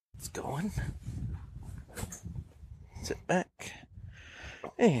It's going. Sit back.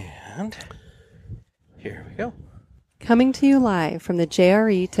 And here we go. Coming to you live from the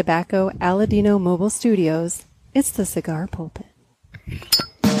JRE Tobacco Aladino Mobile Studios, it's the Cigar Pulpit.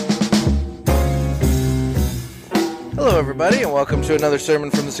 Hello, everybody, and welcome to another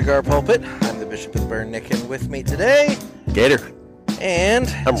sermon from the Cigar Pulpit. I'm the Bishop of the Burn, Nick, and with me today... Gator. And...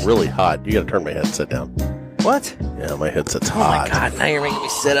 I'm really hot. You gotta turn my headset down. What? Yeah, my headset's Oh hot. my God, now you're making me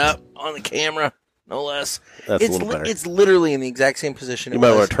sit up on the camera, no less. That's a little better. It's literally in the exact same position You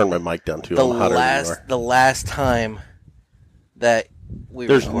might want to turn my mic down, too. I'm hotter than you are. The last time that we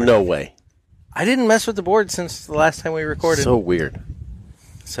There's recorded. no way. I didn't mess with the board since the last time we recorded. So weird.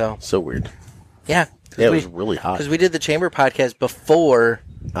 So weird. Yeah. Yeah, it was really hot. Because we did the Chamber podcast before,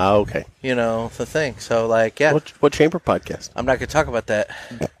 Oh, okay. the thing. So, yeah. What Chamber podcast? I'm not going to talk about that.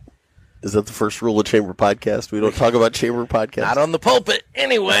 Is that the first rule of Chamber podcast? We don't talk about Chamber podcast? Not on the pulpit.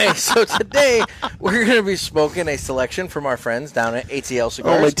 Anyway, so today we're going to be smoking a selection from our friends down at ATL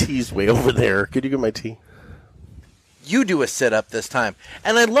Cigars. Oh, my tea's way over there. Could you get my tea? You do a sit-up this time.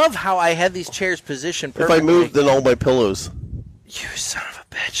 And I love how I had these chairs positioned perfectly. If I moved, then all my pillows. You son of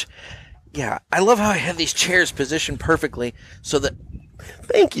a bitch. Yeah, I love how I had these chairs positioned perfectly so that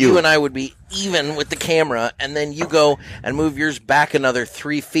Thank you. you and I would be even with the camera, and then you go and move yours back another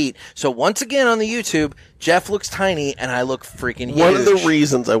 3 feet. So once again on the YouTube, Jeff looks tiny and I look freaking huge. One of the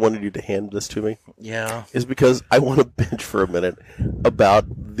reasons I wanted you to hand this to me is because I want to bitch for a minute about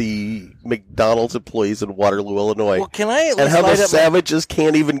the McDonald's employees in Waterloo, Illinois. Well, can I at least and how the light up savages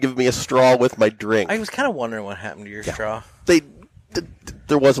can't even give me a straw with my drink. I was kind of wondering what happened to your straw.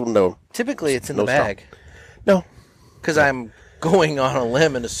 There wasn't no. Typically it's in no the bag. Straw. No. Because I'm going on a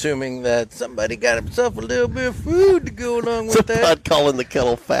limb and assuming that somebody got himself a little bit of food to go along with that. Not calling the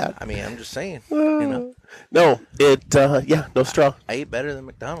kettle fat. I mean, I'm just saying. No, no straw. I ate better than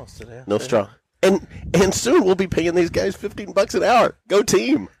McDonald's today. No straw. And soon we'll be paying these guys $15 an hour. Go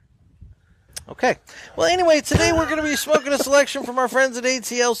team. Okay. Well, anyway, today we're going to be smoking a selection from our friends at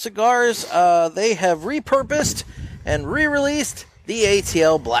ATL Cigars. They have repurposed and re-released the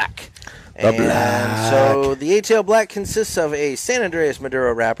ATL Black. So the ATL Black consists of a San Andreas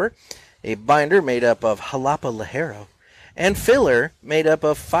Maduro wrapper, a binder made up of Jalapa Ligero, and filler made up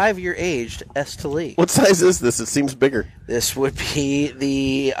of 5-year aged Esteli. What size is this? It seems bigger. This would be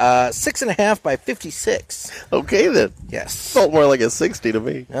the 6.5 by 56. Okay, then. Yes. Felt more like a 60 to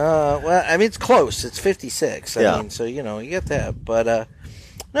me. Well, I mean, it's close. It's 56. Yeah. I mean, so, you get that. But,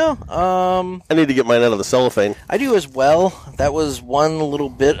 no. I need to get mine out of the cellophane. I do as well. That was one little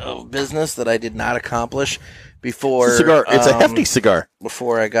bit of business that I did not accomplish before. It's a cigar. It's a hefty cigar.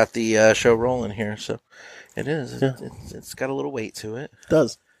 Before I got the show rolling here. So, it is. Yeah. It's got a little weight to it. It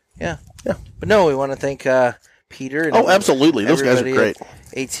does. Yeah. Yeah. But no, we want to thank Peter. And absolutely. Those guys are great.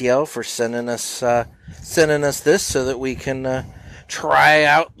 ATL for sending us this so that we can try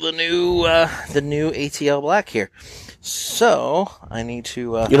out the new ATL Black here. So I need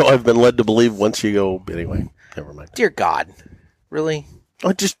to. I've been led to believe once you go. Anyway, never mind. Dear God, really?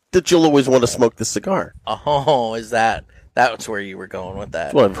 Oh, just that you'll always want to smoke this cigar. Oh, is that's where you were going with that?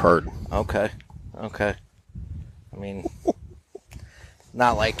 That's what I've heard. Okay. I mean,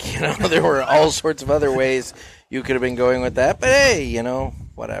 not like there were all sorts of other ways you could have been going with that, but hey,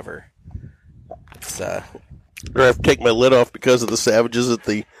 whatever. It's I have to take my lid off because of the savages at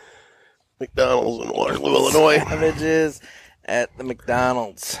the McDonald's in Waterloo, Illinois. Savages at the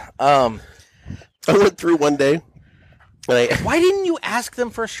McDonald's. I went through one day. Why didn't you ask them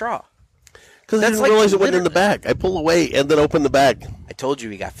for a straw? Because I didn't realize it went in the bag. I pull away and then open the bag. I told you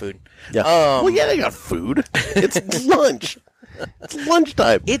we got food. Yeah. They got food. It's lunch. It's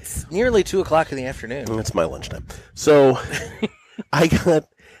lunchtime. It's nearly 2:00 in the afternoon. It's my lunchtime. So I got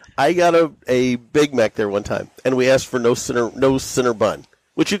a Big Mac there one time, and we asked for no center bun,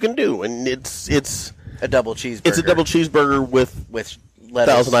 which you can do, and it's a double cheeseburger. It's a double cheeseburger with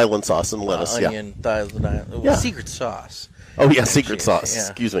lettuce, Thousand Island sauce and lettuce. Onion, Thousand Island, secret sauce. Oh yeah, secret sauce. Yeah.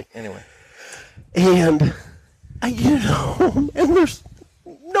 Excuse me. Anyway, and I get home, and there's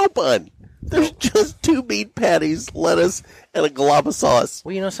no bun. There's just 2 meat patties, lettuce, and a glop sauce.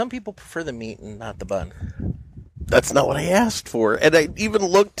 Well, some people prefer the meat and not the bun. That's not what I asked for. And I even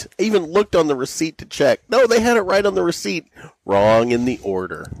looked on the receipt to check. No, they had it right on the receipt. Wrong in the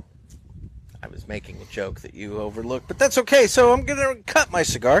order. I was making a joke that you overlooked, but that's okay. So I'm going to cut my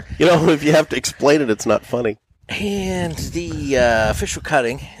cigar. If you have to explain it, it's not funny. And the official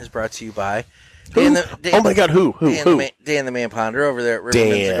cutting is brought to you by who? Oh my God, who? Dan the Man Ponder over there at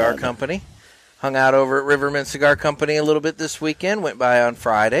Riverman Cigar Company. Hung out over at Riverman Cigar Company a little bit this weekend. Went by on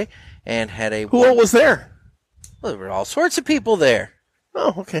Friday and had a... Who all was there? Well, there were all sorts of people there.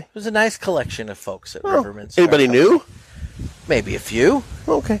 Oh, okay. It was a nice collection of folks at Riverman. Anybody new? Maybe a few.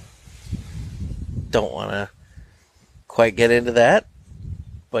 Okay. Don't want to quite get into that,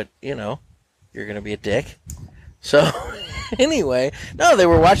 but, you're going to be a dick. So, anyway, no, they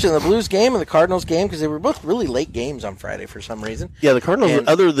were watching the Blues game and the Cardinals game because they were both really late games on Friday for some reason. Yeah, the Cardinals,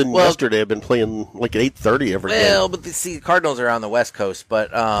 other than yesterday, have been playing like at 8:30 every game. Well, but the Cardinals are on the West Coast,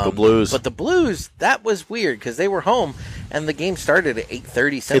 but the Blues. But the Blues, that was weird because they were home and the game started at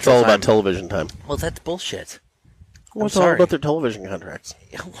 8:30 Central It's all time. about television time. Well, that's bullshit. Well, it's all about their television contracts.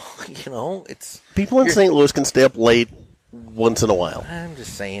 It's people in St. Louis can stay up late once in a while. I'm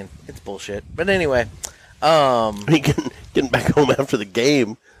just saying, it's bullshit. But anyway, getting back home after the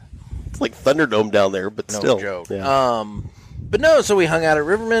game, it's like Thunderdome down there, but no still. joke. Yeah. But no, so we hung out at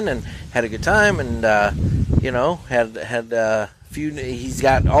Riverman and had a good time, and had a few. He's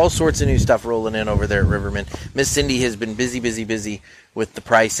got all sorts of new stuff rolling in over there at Riverman. Miss Cindy has been busy with the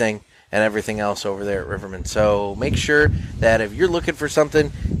pricing and everything else over there at Riverman. So make sure that if you're looking for something,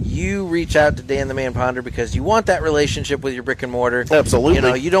 you reach out to Dan the Man Ponder because you want that relationship with your brick and mortar.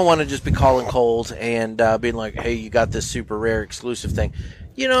 Absolutely. You don't want to just be calling cold and being like, hey, you got this super rare exclusive thing.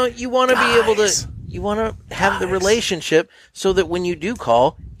 You want to be able to, you want to have the relationship so that when you do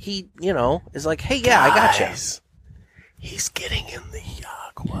call, he, is like, hey, yeah, I got you. He's getting in the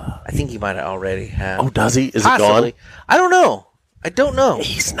Yagua. I think he might already have. Oh, does he? Is Possibly. it gone? I don't know.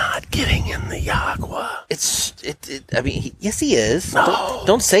 He's not getting in the Yagua. Yes, he is. No.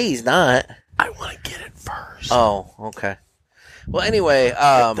 Don't say he's not. I want to get it first. Oh, okay. Well, anyway,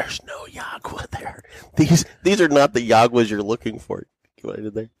 there's no Yagua there. These are not the Yaguas you're looking for. What I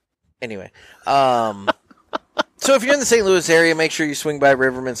did there? Anyway, so if you're in the St. Louis area, make sure you swing by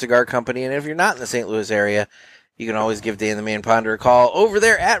Riverman Cigar Company, and if you're not in the St. Louis area, you can always give Dan the Man Ponder a call over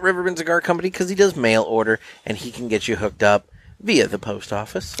there at Riverman Cigar Company because he does mail order, and he can get you hooked up via the post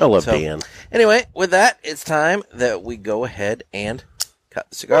office. I love Dan. Anyway, with that, it's time that we go ahead and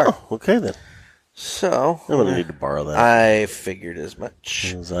cut the cigar. Oh, okay then. So I'm going to need to borrow that. I figured as much.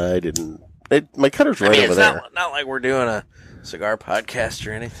 Because I didn't. My cutter's right over it's there. not like we're doing a cigar podcast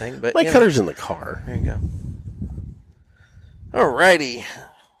or anything, but My cutter's in the car. There you go. Alrighty.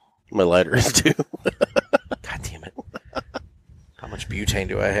 My lighter is too. God damn it. How much butane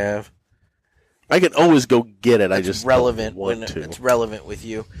do I have? I can always go get it. I It's just relevant don't want to. it's relevant with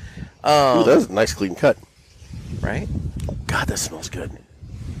you. Ooh, that's a nice clean cut. Right? God, that smells good.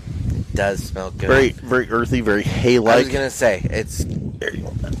 It does smell good. Very, very earthy, very hay-like. I was gonna say it's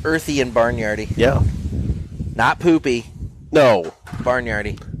earthy and barnyardy. Yeah. Not poopy. No.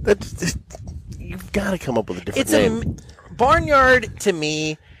 Barnyardy. You've got to come up with a different It's name. Barnyard to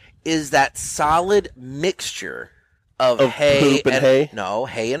me is that solid mixture of hay poop and hay? No,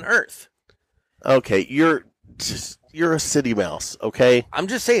 hay and earth. Okay, you're a city mouse. Okay, I'm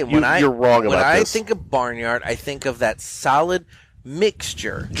just saying you're wrong about when I this. think of barnyard, I think of that solid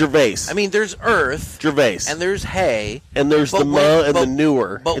mixture. Gervais. I mean, there's earth, Gervais, and there's hay, and there's the the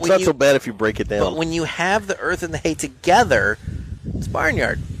newer. But it's not so bad if you break it down. But when you have the earth and the hay together, it's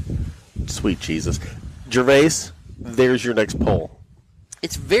barnyard. Sweet Jesus, Gervais. There's your next poll.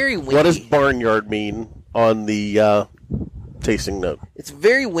 It's very windy. What does barnyard mean on the tasting note? It's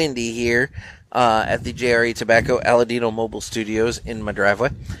very windy here at the JRE Tobacco Aladino Mobile Studios in my driveway.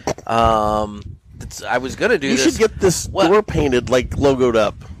 I was going to do this. You should get this door painted, like logoed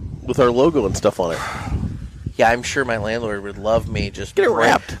up with our logo and stuff on it. Yeah, I'm sure my landlord would love me just get it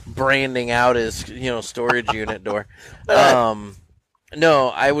wrapped, branding out his storage unit door. No,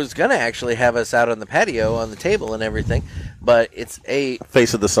 I was gonna actually have us out on the patio on the table and everything, but it's a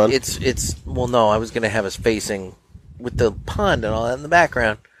face of the sun. No, I was gonna have us facing with the pond and all that in the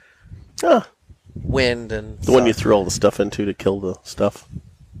background. Wind and the one you threw all the stuff into to kill the stuff.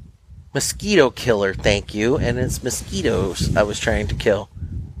 Mosquito killer, thank you. And it's mosquitoes I was trying to kill.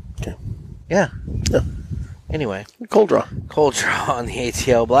 Okay. Yeah. Anyway, cold draw on the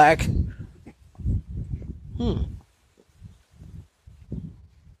ATL Black.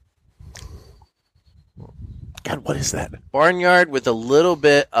 God, what is that? Barnyard with a little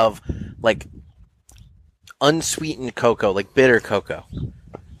bit of like unsweetened cocoa, like bitter cocoa.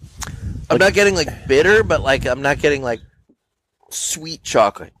 I'm not getting like bitter, but like I'm not getting like sweet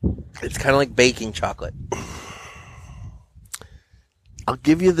chocolate. It's kind of like baking chocolate. I'll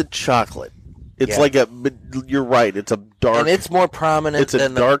give you the chocolate. It's like but you're right. It's a dark, and it's more prominent. It's a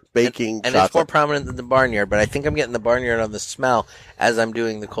dark baking chocolate, and it's more prominent than the barnyard. But I think I'm getting the barnyard on the smell as I'm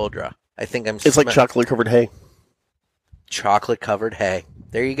doing the cold draw. I think I'm. It's like chocolate covered hay. Chocolate covered hay.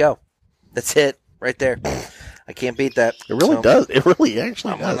 There you go. That's it right there. I can't beat that. It really does. It really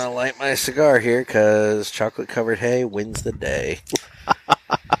actually does. I'm going to light my cigar here because chocolate-covered hay wins the day.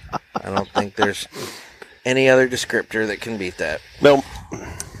 I don't think there's any other descriptor that can beat that. No.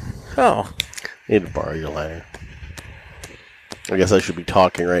 Oh. I need to borrow your lighter. I guess I should be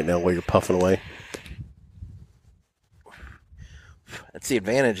talking right now while you're puffing away. That's the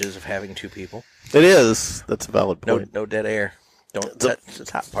advantages of having two people. It is. That's a valid point. No dead air. Don't touch the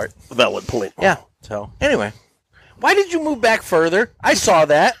top part. Valid point. Yeah. So, anyway. Why did you move back further? I saw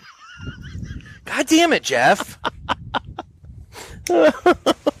that. God damn it, Jeff. Holy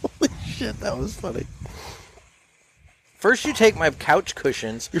shit, that was funny. First you take my couch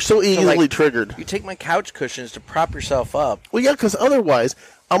cushions. You're so easily triggered. You take my couch cushions to prop yourself up. Well, yeah, because otherwise,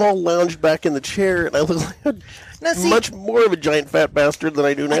 I'm all lounged back in the chair, and I look like much more of a giant fat bastard than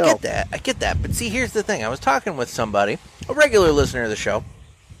I do now. I get that. But see, here's the thing. I was talking with somebody, a regular listener of the show,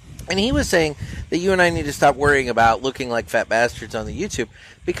 and he was saying that you and I need to stop worrying about looking like fat bastards on the YouTube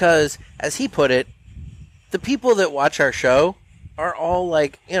because, as he put it, the people that watch our show are all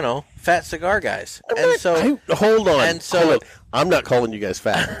like, fat cigar guys. Hold on. I'm not calling you guys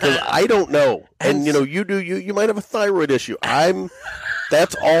fat because I don't know. And you do. You might have a thyroid issue.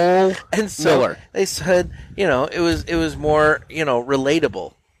 That's all. And so Miller. They said, it was more,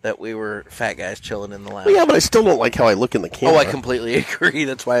 relatable that we were fat guys chilling in the lounge. Well, yeah, but I still don't like how I look in the camera. Oh, I completely agree.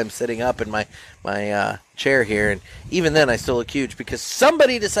 That's why I'm sitting up in my chair here. And even then, I still look huge because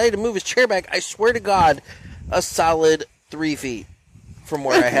somebody decided to move his chair back. I swear to God, a solid 3 feet from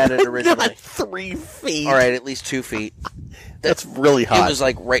where I had it originally. Not 3 feet. All right, at least 2 feet. That's really hot. It was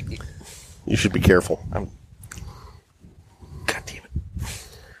like right. You should be careful. God damn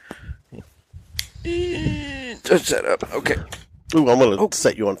it. Touch that up. Okay. Ooh, I'm going to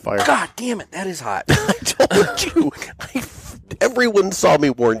set you on fire. God damn it, that is hot. I told you. Everyone saw me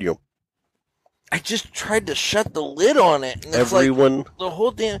warn you. I just tried to shut the lid on it. And Everyone. Like the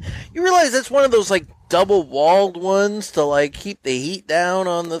whole damn. You realize that's one of those like double-walled ones to like keep the heat down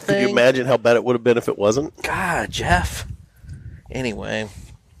on the thing? Could you imagine how bad it would have been if it wasn't? God, Jeff. Anyway.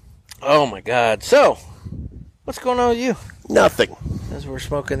 Oh my God. So, what's going on with you? Nothing. As we're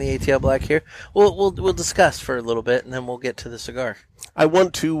smoking the ATL Black here, we'll discuss for a little bit, and then we'll get to the cigar. I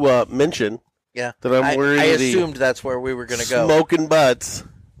want to mention that I'm wearing I assumed that's where we were going to go. Smokin' Butts,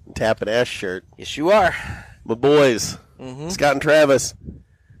 Tappin ass shirt. Yes, you are. My boys, Scott and Travis.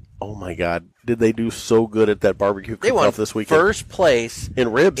 Oh my God, did they do so good at that barbecue cook-off this weekend? First place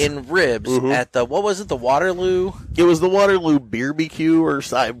in ribs. At the what was it? The Waterloo. It was the Waterloo BBQ or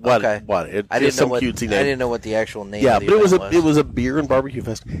what? Okay. What? I didn't know cutesy name. I didn't know what the actual name. Yeah, of the but event it was a beer and barbecue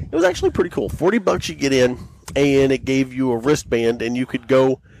fest. It was actually pretty cool. $40 you get in, and it gave you a wristband, and you could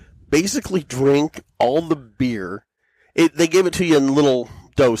go basically drink all the beer. They gave it to you in little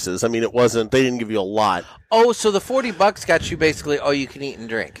doses. I mean, it wasn't. They didn't give you a lot. Oh, so the $40 got you basically all you can eat and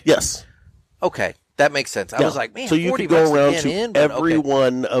drink. Yes. Okay, that makes sense. I was like, man, so you $40 could go around to every okay.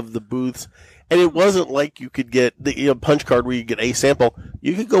 one of the booths, and it wasn't like you could get the punch card where you get a sample.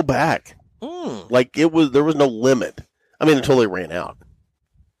 You could go back. Like there was no limit. I mean, until they ran out.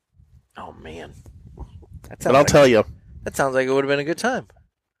 Oh man, but I'll tell you, that sounds like it would have been a good time.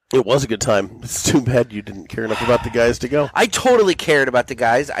 It was a good time. It's too bad you didn't care enough about the guys to go. I totally cared about the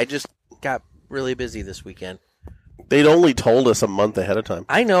guys. I just got really busy this weekend. They'd only told us a month ahead of time.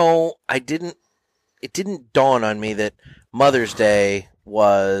 I know. It didn't dawn on me that Mother's Day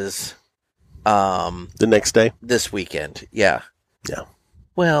was the next day. This weekend. Yeah. Yeah.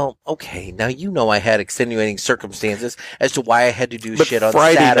 Well, okay. Now I had extenuating circumstances as to why I had to do shit on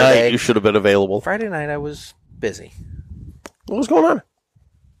Friday Saturday. Night, you should have been available. Friday night, I was busy. What was going on?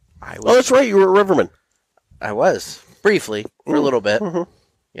 Oh, that's right. You were at Riverman. I was briefly for a little bit.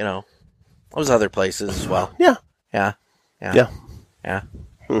 Mm-hmm. I was other places as well. Yeah. Yeah.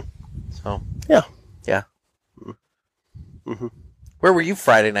 So. Yeah. Yeah. Mm-hmm. Where were you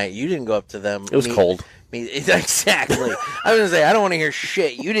Friday night? You didn't go up to them. It was cold. Exactly. I was going to say, I don't want to hear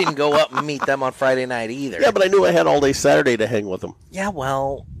shit. You didn't go up and meet them on Friday night either. Yeah, but I knew I had all day Saturday to hang with them. Yeah,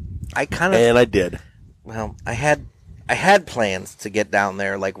 well, I kind of... And I did. Well, I had plans to get down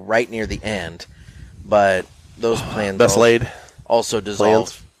there, like, right near the end, but those plans... Best laid. Also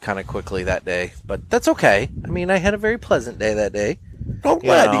dissolved kind of quickly that day. But that's okay. I mean, I had a very pleasant day that day. I'm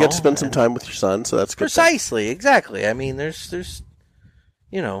glad you got to spend some time with your son, so that's good. Precisely, exactly. I mean, there's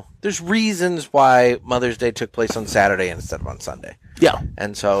reasons why Mother's Day took place on Saturday instead of on Sunday. Yeah.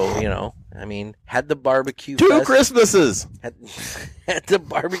 And so, I mean, had the barbecue Two fest... Christmases! Had the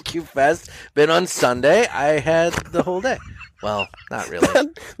barbecue fest been on Sunday, I had the whole day. Well, not really.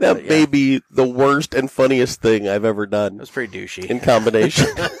 That may be the worst and funniest thing I've ever done. It was pretty douchey. In combination.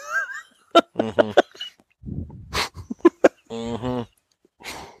 Mm-hmm. Mm-hmm.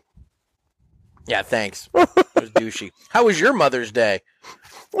 Yeah, thanks. It was douchey. How was your Mother's Day?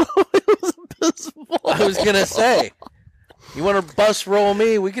 It was abysmal. I was going to say, you want to bus roll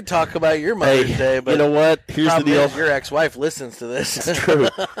me? We could talk about your Mother's Day, but you know what? Here's the deal. Your ex-wife listens to this. It's true.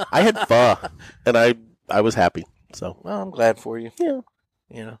 I had pho, and I was happy. So, well, I'm glad for you. Yeah.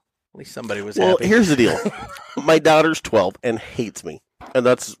 You know, at least somebody was well, happy. here's the deal. My daughter's 12 and hates me, and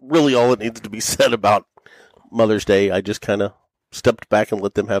that's really all that needs to be said about Mother's Day. I just kind of stepped back and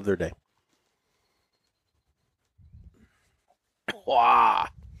let them have their day. Wow. A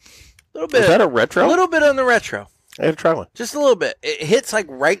little bit. Is that a retro? A little bit on the retro. I have to try one. Just a little bit. It hits like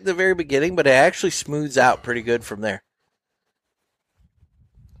right at the very beginning, but it actually smooths out pretty good from there.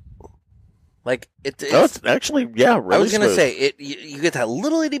 Like it's actually, yeah, really I was going to smooth. say, you get that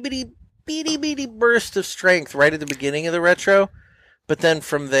little itty bitty burst of strength right at the beginning of the retro, but then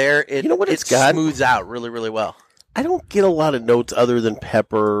from there, it smooths out really, really well. I don't get a lot of notes other than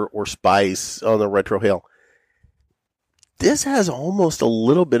pepper or spice on the Retro Hail. This has almost a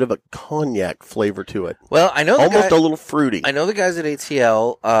little bit of a cognac flavor to it. Well, I know almost a little fruity. I know the guys at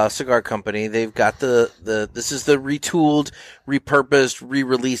ATL Cigar Company. They've got this is the retooled, repurposed,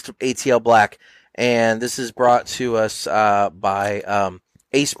 re-released ATL Black, and this is brought to us by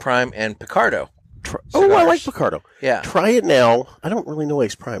Ace Prime and Picardo. I like Picardo. Yeah, try it now. I don't really know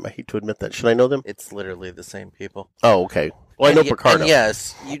Ace Prime. I hate to admit that. Should I know them? It's literally the same people. Oh, okay. Well, I know Picardo. And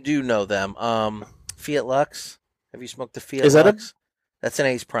yes, you do know them. Fiat Lux. Have you smoked the Fiat Is that Lux? That's an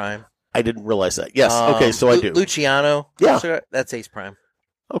Ace Prime. I didn't realize that. Yes. Okay, so I do. Luciano. Yeah. That's Ace Prime.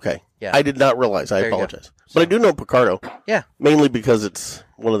 Okay. Yeah. I did not realize. I apologize. But I do know Picardo. Yeah. Mainly because it's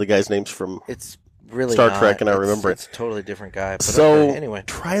one of the guys' names from Star Trek, and I remember it. It's a totally different guy. But so anyway,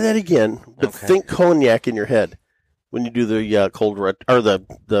 try that again, but think cognac in your head when you do the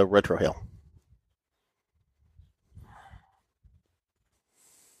the Retro Hail.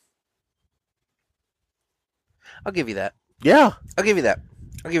 I'll give you that. Yeah. I'll give you that.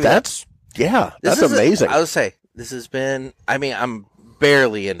 That's amazing. I would say this has been, I'm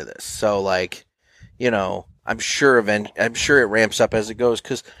barely into this. So I'm sure it ramps up as it goes,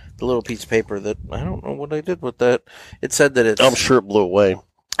 because the little piece of paper that, I don't know what I did with that. It said that I'm sure it blew away.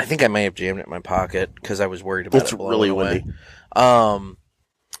 I think I may have jammed it in my pocket because I was worried about it blowing really away. windy.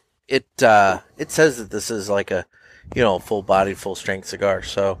 It says that this is like a, full-bodied, full-strength cigar.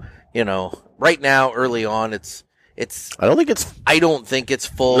 So, right now, early on, I don't think it's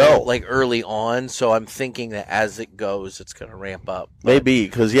full, like early on. So I'm thinking that as it goes, it's going to ramp up. Maybe,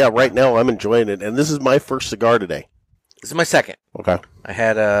 because right now I'm enjoying it, and this is my first cigar today. This is my second. Okay. I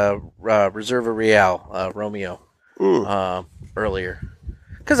had a Reserva Real Romeo earlier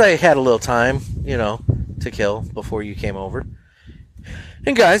because I had a little time, to kill before you came over.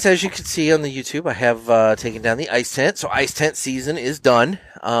 And guys, as you can see on the YouTube, I have taken down the ice tent. So ice tent season is done.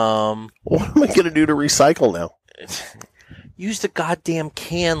 What am I going to do to recycle now? Use the goddamn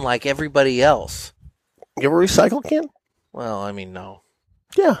can like everybody else. You have a recycle can? Well, no.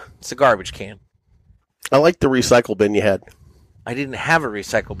 Yeah. It's a garbage can. I like the recycle bin you had. I didn't have a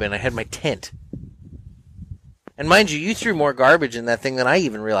recycle bin. I had my tent. And mind you, you threw more garbage in that thing than I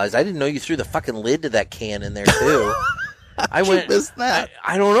even realized. I didn't know you threw the fucking lid to that can in there, too. I missed that.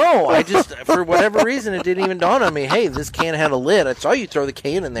 I don't know. I just, for whatever reason, it didn't even dawn on me. Hey, this can had a lid. I saw you throw the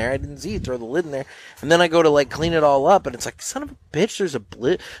can in there. I didn't see you throw the lid in there. And then I go to clean it all up, and it's like, son of a bitch.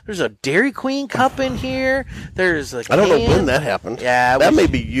 There's a Dairy Queen cup in here. There's a can. I don't know when that happened. Yeah, that may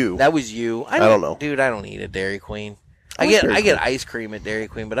be you. That was you. I don't know, dude. I don't eat a Dairy Queen. I get ice cream at Dairy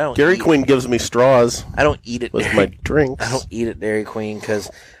Queen, but I don't. Dairy Queen gives me straws. I don't eat it with my drinks. I don't eat at Dairy Queen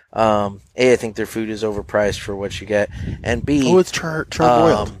because. A, I think their food is overpriced for what you get, and B, it's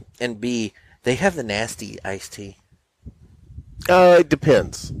char-boiled. And B, they have the nasty iced tea. It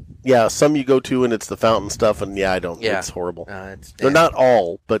depends. Yeah, some you go to and it's the fountain stuff, and I don't. Yeah. It's horrible. They're not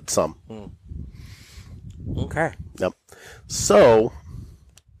all, but some. Okay. Yep. So,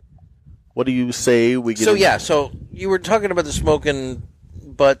 what do you say we get? So you were talking about the Smokin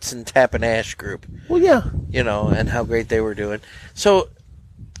Butts and Tappin Ash group. Well, yeah. And how great they were doing. So.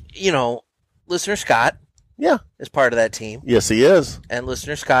 Listener Scott, is part of that team. Yes, he is. And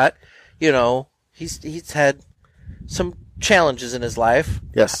Listener Scott, he's had some challenges in his life.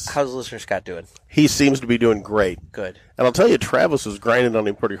 Yes. How's Listener Scott doing? He seems to be doing great. Good. And I'll tell you, Travis was grinding on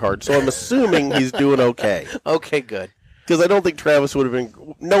him pretty hard, so I'm assuming he's doing okay. Okay, good. Because I don't think Travis would have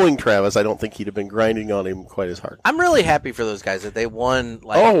been, knowing Travis, I don't think he'd have been grinding on him quite as hard. I'm really happy for those guys that they won,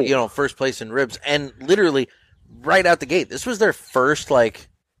 first place in ribs, and literally right out the gate. This was their first,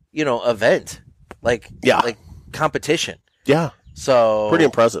 event, competition. Yeah. So pretty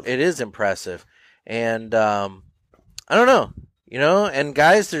impressive. It is impressive. And, I don't know. And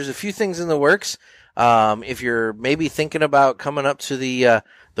guys, there's a few things in the works. If you're maybe thinking about coming up to the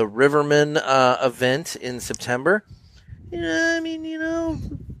Riverman event in September,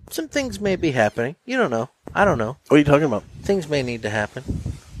 some things may be happening. You don't know. I don't know. What are you talking about? Things may need to happen.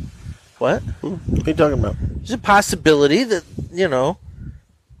 What? What are you talking about? There's a possibility that,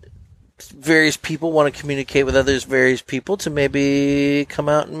 various people want to communicate with various people to maybe come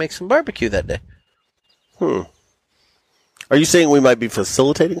out and make some barbecue that day. Are you saying we might be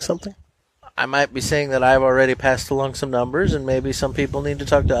facilitating something? I might be saying that I've already passed along some numbers, and maybe some people need to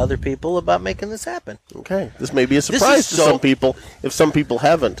talk to other people about making this happen. Okay. This may be a surprise to some people if some people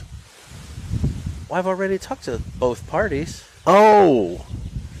haven't. Well, I've already talked to both parties. Oh.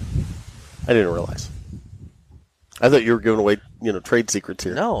 I didn't realize. I thought you were giving away, trade secrets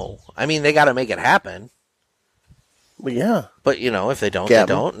here. No. I mean, they got to make it happen. Well, yeah. But, if they don't, they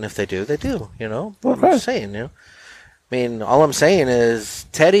don't. And if they do, they do. I'm just saying, I mean, all I'm saying is,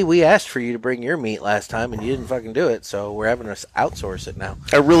 Teddy, we asked for you to bring your meat last time, and you didn't fucking do it, so we're having to outsource it now.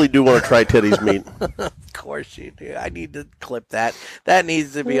 I really do want to try Teddy's meat. Of course you do. I need to clip that. That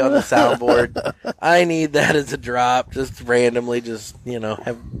needs to be on the soundboard. I need that as a drop, just randomly, have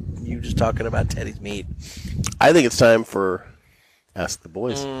you just talking about Teddy's meat. I think it's time for Ask the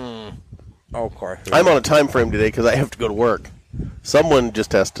Boys. Oh, of course. I'm on a time frame today because I have to go to work. Someone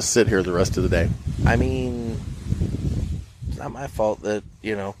just has to sit here the rest of the day. I mean, it's not my fault that,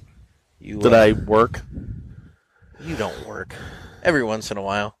 you... Did I work? You don't work. Every once in a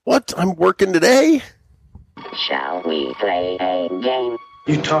while. What? I'm working today? Shall we play a game?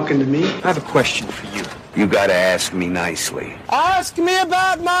 You talking to me? I have a question for you. You gotta ask me nicely. Ask me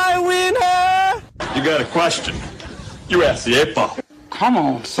about my winner! You got a question? You ask the 8-ball. Come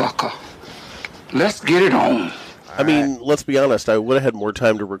on, sucker. Let's get it on. I mean, let's be honest. I would have had more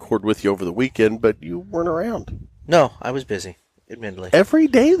time to record with you over the weekend, but you weren't around. No, I was busy, admittedly. Every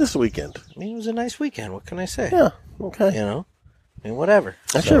day this weekend. I mean, it was a nice weekend. What can I say? Yeah, okay. I mean, whatever.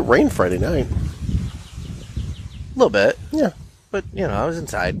 Actually, it rained Friday night. A little bit. Yeah. But, I was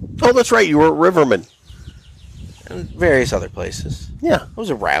inside. Oh, that's right. You were at Riverman. And various other places. Yeah. I was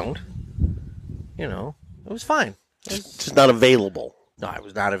around. It was fine. Just not available. No, I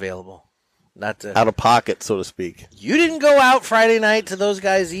was not available. Not to... Out of pocket, so to speak. You didn't go out Friday night to those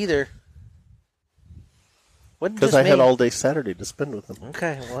guys either. Because I had all day Saturday to spend with them.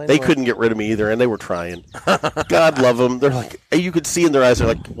 Okay. Well, anyway. They couldn't get rid of me either, and they were trying. God love them. They're like, you could see in their eyes, they're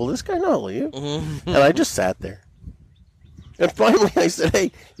like, will this guy not leave? And I just sat there. And finally I said,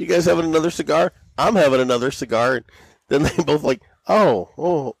 hey, you guys having another cigar? I'm having another cigar. And then they both like,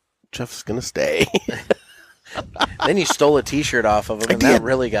 oh, Jeff's going to stay. Then you stole a T-shirt off of him, and that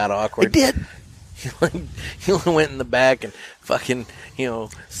really got awkward. I did. You went in the back and fucking,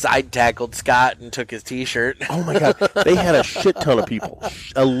 side tackled Scott and took his T-shirt. Oh my God. They had a shit ton of people,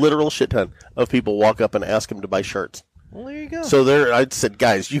 a literal shit ton of people walk up and ask him to buy shirts. Well, there you go. So I said,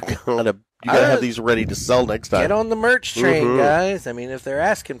 guys, you gotta have these ready to sell next time. Get on the merch train, guys. I mean, if they're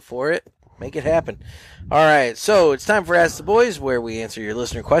asking for it, make it happen. All right, so it's time for Ask the Boys, where we answer your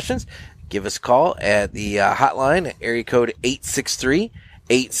listener questions. Give us a call at the hotline at area code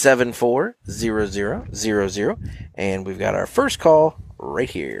 863-874-0000. And we've got our first call right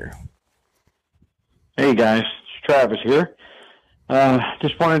here. Hey, guys. It's Travis here.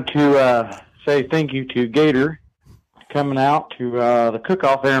 Just wanted to say thank you to Gator coming out to the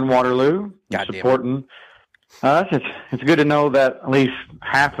cook-off there in Waterloo. Supporting us. It's good to know that at least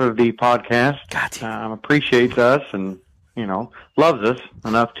half of the podcast appreciates us and, loves us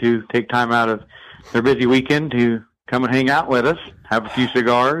enough to take time out of their busy weekend to come and hang out with us, have a few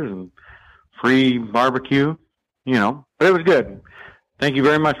cigars and free barbecue, but it was good. Thank you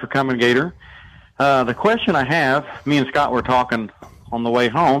very much for coming, Gator. The question I have, me and Scott were talking on the way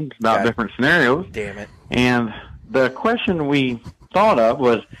home about different scenarios. Damn it. And the question we thought of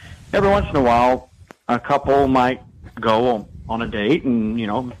was, every once in a while, a couple might go on a date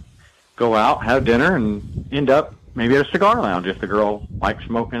and, go out, have dinner, and end up maybe at a cigar lounge if the girl likes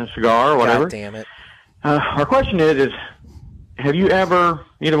smoking a cigar or whatever. God damn it. Our question is, have you ever,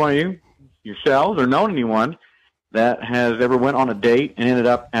 either one of you, yourselves or known anyone that has ever went on a date and ended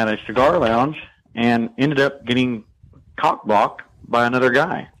up at a cigar lounge and ended up getting cock-blocked by another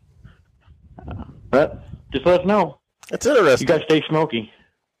guy? But just let us know. That's interesting. You guys stay smoky.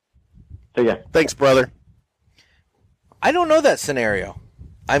 So, yeah. Thanks, brother. I don't know that scenario.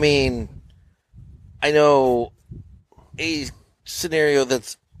 I mean, I know a scenario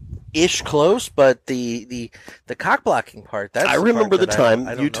that's ish close, but the cock blocking part. That's I remember the time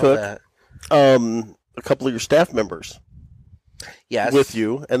you took a couple of your staff members Yes. with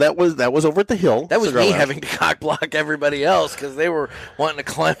you, and that was over at the Hill. That was Cigar me Lounge. having to cock block everybody else because they were wanting to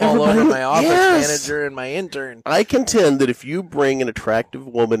climb all over my office manager and my intern. I contend that if you bring an attractive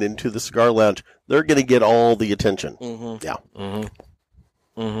woman into the cigar lounge, they're going to get all the attention. Mm-hmm. Yeah.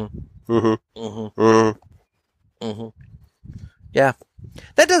 Mm-hmm. Mm-hmm. Mm-hmm. Mm-hmm. Mm-hmm. Mm-hmm. Yeah.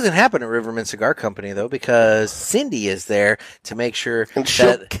 That doesn't happen at Riverman Cigar Company, though, because Cindy is there to make sure And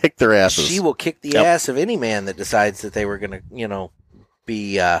she'll that kick their asses. she will kick the ass of any man that decides that they were going to,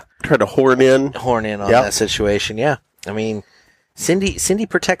 be Try to horn in on that situation. Yeah. I mean, Cindy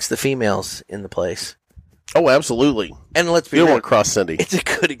protects the females in the place. Oh, absolutely. And let's be You don't real, want to cross Cindy. it's a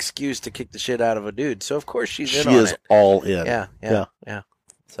good excuse to kick the shit out of a dude. So, of course, she's in She on is it. all in. Yeah.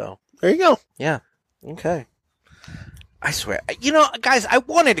 So, There you go. yeah. Okay. I swear. Guys, I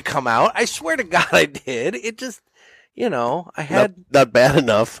wanted to come out. I swear to God I did. It just, I had Not bad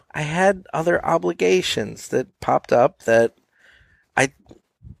enough. I had other obligations that popped up that I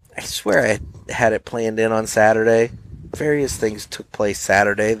swear I had it planned in on Saturday. Various things took place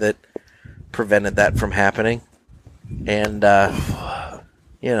Saturday that prevented that from happening. And I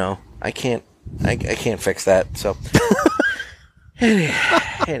can't fix that. So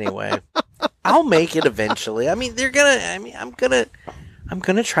anyway, I'll make it eventually. I mean, I'm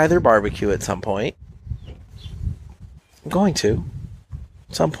gonna try their barbecue at some point. I'm going to.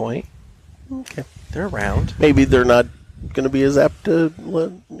 At some point. Okay. They're around. Maybe they're not going to be as apt to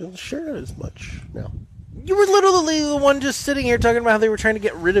share as much now. You were literally the one just sitting here talking about how they were trying to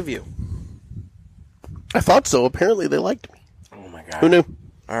get rid of you. I thought so. Apparently they liked me. Oh my God. Who knew?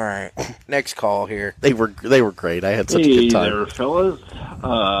 All right. Next call here. They were great. I had such a Hey good time. there, fellas.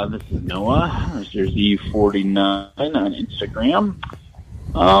 This is Noah. This is E49 on Instagram.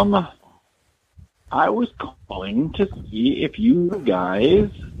 I was calling to see if you guys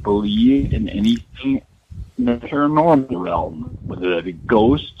believe in anything in the paranormal realm, whether that be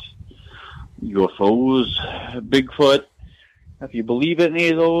ghosts, UFOs, Bigfoot. If you believe in any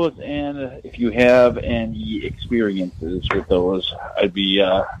of those, and if you have any experiences with those, I'd be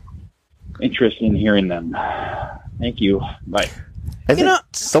interested in hearing them. Thank you. Bye. I think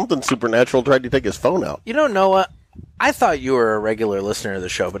something supernatural tried to take his phone out. Noah, I thought you were a regular listener of the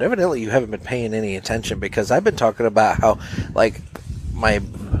show, but evidently you haven't been paying any attention because I've been talking about how, my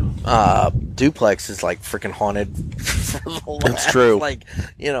duplex is freaking haunted for the last, That's true.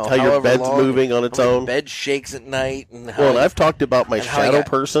 how your bed's moving on its own. Bed shakes at night, and how Well, and I've talked about my shadow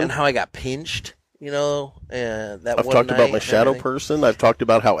person. and how I got pinched. That I've one talked night about my and shadow everything. person. I've talked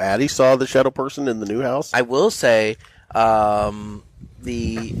about how Addie saw the shadow person in the new house. I will say, the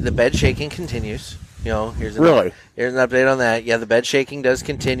bed shaking continues. Here's an update on that. Yeah, the bed shaking does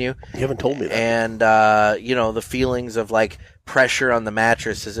continue. You haven't told me that. And the feelings of pressure on the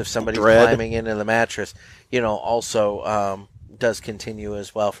mattress as if somebody's Dread. climbing into the mattress, also does continue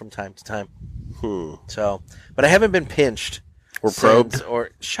as well from time to time. So, but I haven't been pinched Or probed.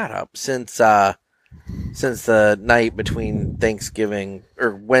 Shut up since the night between Thanksgiving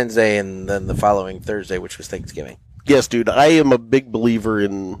or Wednesday and then the following Thursday, which was Thanksgiving. Yes, dude. I am a big believer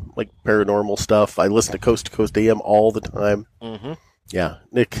in paranormal stuff. I listen to Coast AM all the time. Mm-hmm. Yeah,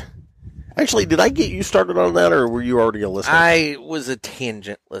 Nick. Actually, did I get you started on that, or were you already a listener? I was a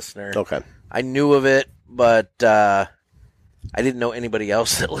tangent listener. Okay. I knew of it, but I didn't know anybody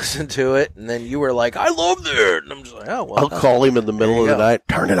else that listened to it. And then you were like, "I loved it," and I'm just like, "Oh well." I'll call him in the middle of the night.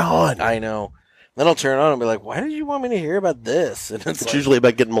 Turn it on. I know. Then I'll turn it on and be like, "Why did you want me to hear about this?" And It's usually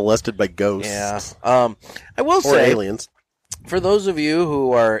about getting molested by ghosts. Yeah. I will Or say, aliens. for those of you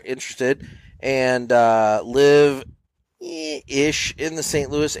who are interested and live ish in the St.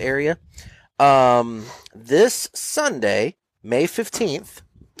 Louis area, this Sunday, May 15th,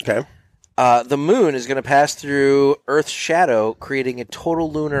 Okay. the moon is going to pass through Earth's shadow, creating a total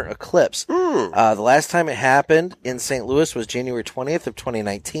lunar eclipse. The last time it happened in St. Louis was January 20th of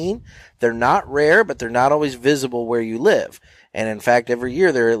 2019. They're not rare, but they're not always visible where you live. And in fact, every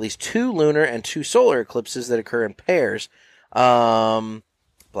year there are at least 2 lunar and 2 solar eclipses that occur in pairs.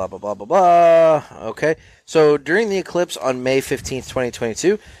 Blah, blah, blah, blah, blah. Okay. So during the eclipse on May 15th,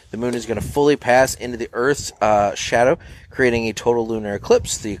 2022, the moon is going to fully pass into the Earth's shadow, creating a total lunar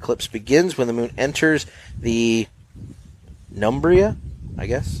eclipse. The eclipse begins when the moon enters the Umbria, I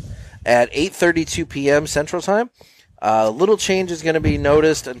guess, at 8:32 p.m. Central Time. Little change is going to be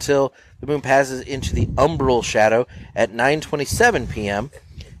noticed until the moon passes into the umbral shadow at 9:27 p.m.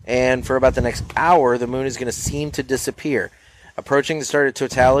 And for about the next hour, the moon is going to seem to disappear. Approaching the start of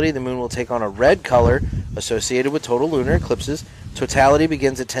totality, the moon will take on a red color associated with total lunar eclipses. Totality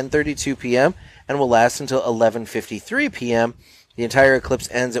begins at 10:32 p.m. and will last until 11:53 p.m. The entire eclipse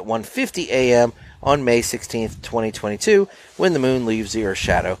ends at 1:50 a.m. on May 16th, 2022, when the moon leaves the Earth's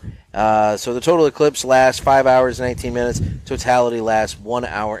shadow. So the total eclipse lasts 5 hours and 19 minutes. Totality lasts 1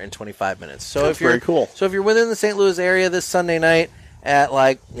 hour and 25 minutes. So That's if you're very cool. So if you're within the St. Louis area this Sunday night at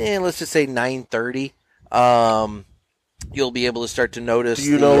let's just say 9:30, you'll be able to start to notice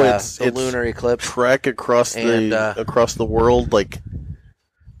the lunar eclipse. Trek across the world, like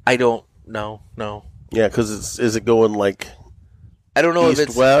I don't know. No. Yeah, because is it going like I don't know east, if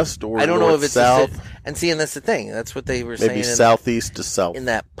it's west, or I don't north, know if it's south. And that's the thing. That's what they were saying. Maybe southeast to south in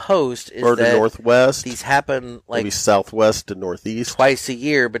that post is or to that northwest. These happen like maybe southwest to northeast twice a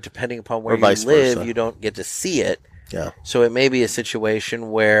year, but depending upon where or you vice live, versa. you don't get to see it. Yeah. So it may be a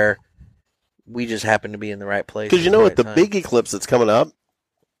situation where we just happen to be in the right place. Because what the big eclipse that's coming up,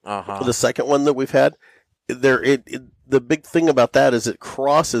 the second one that we've had, the big thing about that is it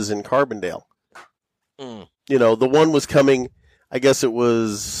crosses in Carbondale. Mm. The one was coming, I guess it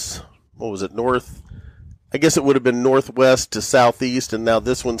was, what was it, north? I guess it would have been northwest to southeast, and now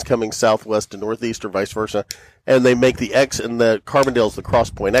this one's coming southwest to northeast or vice versa. And they make the X, and the Carbondale's the cross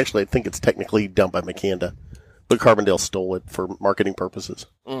point. Actually, I think it's technically done by Macanda, but Carbondale stole it for marketing purposes.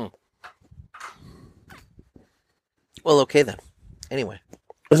 Mm. Well, okay then. Anyway.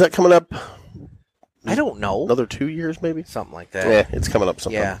 Is that coming up? I don't know. Another 2 years, maybe? Something like that. Yeah, it's coming up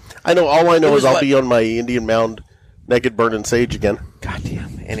sometime. Yeah. All I know is I'll be on my Indian Mound naked burning sage again.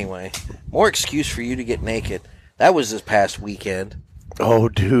 Goddamn. Anyway. More excuse for you to get naked. That was this past weekend. Oh,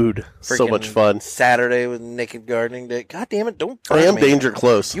 dude. So much fun. Saturday with Naked Gardening Day. God damn it, don't burn me. I am me. danger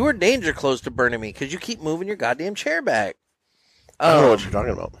close. You are danger close to burning me because you keep moving your goddamn chair back. I don't know what you're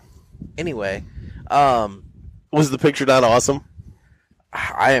talking about. Anyway. Was the picture not awesome?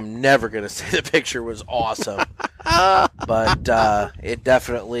 I am never going to say the picture was awesome. But it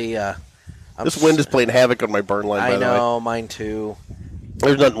definitely... this wind is playing havoc on my burn line, by the way. I know, mine too.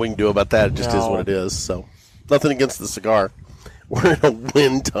 There's nothing we can do about that. It just is what it is. So, nothing against the cigar. We're in a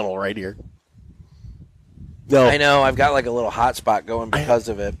wind tunnel right here. No, I know. I've got like a little hot spot going because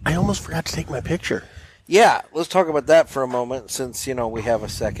of it. I almost forgot to take my picture. Yeah, let's talk about that for a moment since, we have a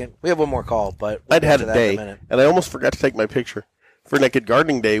second. We have one more call, but I'd had a day, and I almost forgot to take my picture for Naked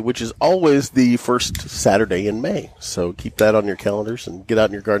Gardening Day, which is always the first Saturday in May. So keep that on your calendars and get out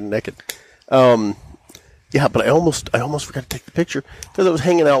in your garden naked. Yeah, but I almost forgot to take the picture because I was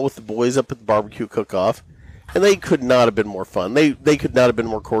hanging out with the boys up at the barbecue cook-off, and they could not have been more fun. They could not have been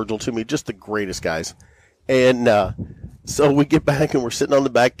more cordial to me. Just the greatest guys. And so we get back and we're sitting on the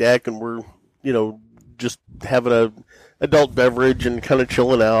back deck and we're just having a adult beverage and kind of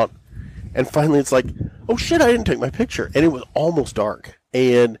chilling out. And finally it's like, oh shit, I didn't take my picture. And it was almost dark.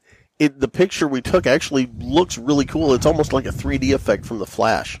 And the picture we took actually looks really cool. It's almost like a 3D effect from the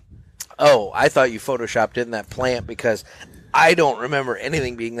Flash. Oh, I thought you photoshopped in that plant because I don't remember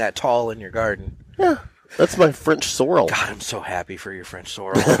anything being that tall in your garden. Yeah, that's my French sorrel. God, I'm so happy for your French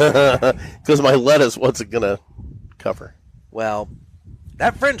sorrel. Because my lettuce, what's it going to cover? Well,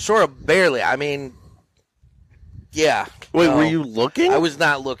 that French sorrel barely. Yeah. Wait, were you looking? I was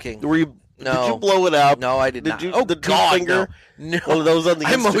not looking. Were you? No. Did you blow it out? No, I did not. Did you? The two-finger? No. One of those on the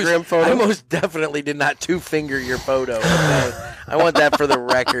Instagram photo? I most definitely did not two-finger your photo. Okay? I want that for the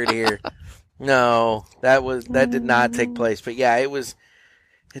record here. No, that did not take place. But yeah, it was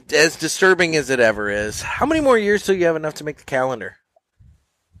as disturbing as it ever is. How many more years till you have enough to make the calendar?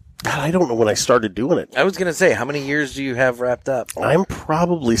 God, I don't know when I started doing it. I was going to say, how many years do you have wrapped up? I'm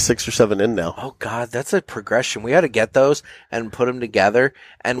probably 6 or 7 in now. Oh, God, that's a progression. We ought to get those and put them together,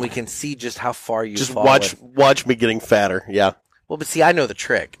 and we can see just how far you've fallen. Watch me getting fatter, yeah. Well, but see, I know the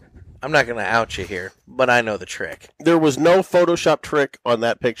trick. I'm not going to out you here, but I know the trick. There was no Photoshop trick on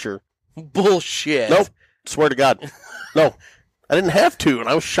that picture. Bullshit. Nope. Swear to God. No. I didn't have to, and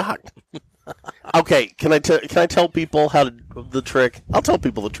I was shocked. Okay, can I tell people the trick? I'll tell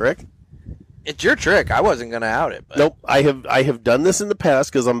people the trick. It's your trick. I wasn't going to out it. But. Nope. I have done this in the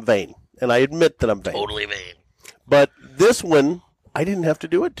past because I'm vain, and I admit that I'm vain. Totally vain. But this one, I didn't have to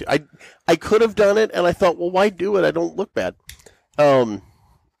do it. I could have done it, and I thought, well, why do it? I don't look bad. And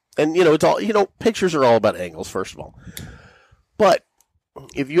it's all pictures are all about angles, first of all. But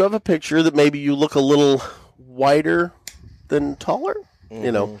if you have a picture that maybe you look a little wider than taller,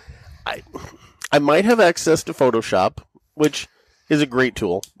 I might have access to Photoshop, which is a great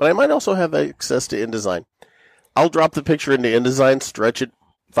tool, but I might also have access to InDesign. I'll drop the picture into InDesign, stretch it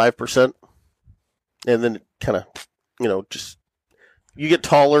 5%, and then it kind of, just you get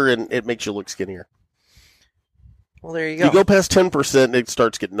taller and it makes you look skinnier. Well, there you go. You go past 10%, it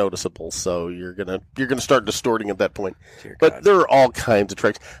starts getting noticeable, so you're gonna start distorting at that point. Dear but God. there are all kinds of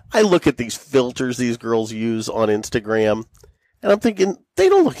tricks. I look at these filters these girls use on Instagram, and I'm thinking they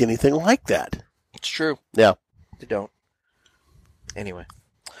don't look anything like that. It's true. Yeah. They don't. Anyway.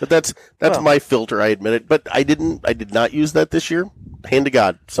 But that's my filter, I admit it. But I did not use that this year. Hand to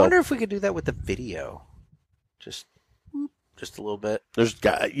God. So I wonder if we could do that with the video. Just a little bit. There's,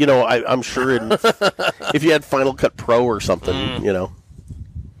 I'm sure if you had Final Cut Pro or something,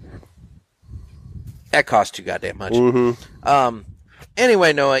 That costs too goddamn much. Mm-hmm.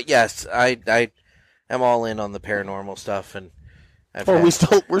 Anyway, Noah, yes, I am all in on the paranormal stuff, and we're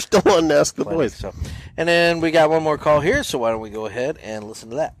still on Ask the Boys. So. And then we got one more call here, so why don't we go ahead and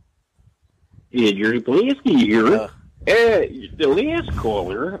listen to that? Yeah, Jerry Pulaski here. The last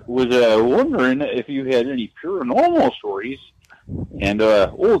caller was wondering if you had any paranormal stories, and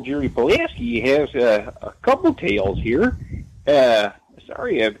old Jerry Pulaski has a couple tales here.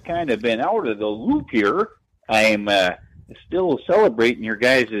 Sorry, I've kind of been out of the loop here. I'm still celebrating your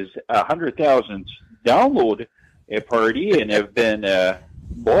guys' 100,000th download party, and have been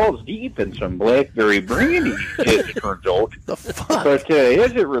balls deep in some blackberry brandy, as it turns out. The fuck? But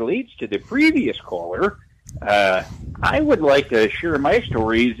as it relates to the previous caller, I would like to share my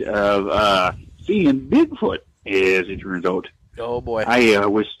stories of seeing Bigfoot, as it turns out. Oh, boy. I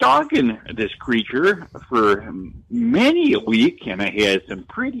was stalking this creature for many a week, and I had some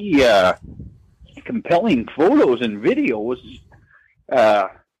pretty compelling photos and videos,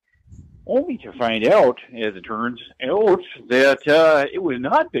 only to find out, as it turns out, that it was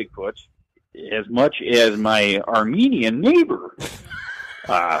not Bigfoot as much as my Armenian neighbor.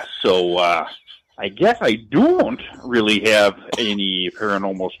 So I guess I don't really have any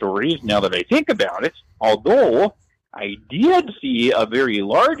paranormal stories now that I think about it, although I did see a very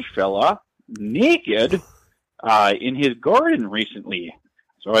large fella naked in his garden recently.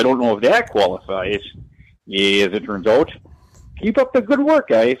 So I don't know if that qualifies, as it turns out. Keep up the good work,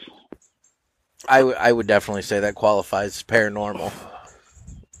 guys. I would definitely say that qualifies as paranormal.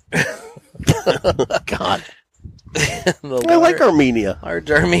 God. I like Armenia.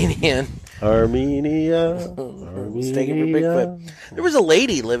 Armenian. Armenia. Mistaken for Bigfoot. There was a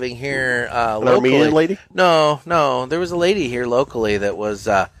lady living here An locally. Armenian lady? No. There was a lady here locally that was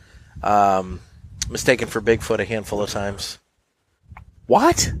mistaken for Bigfoot a handful of times.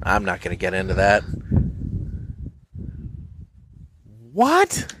 What? I'm not going to get into that.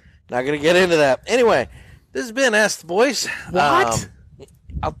 What? Not going to get into that. Anyway, this has been Ask the Boys. What?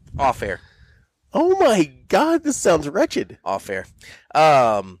 Off air. Oh my God, this sounds wretched. Off air.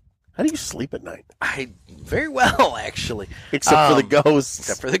 How do you sleep at night? Very well, actually. Except for the ghosts.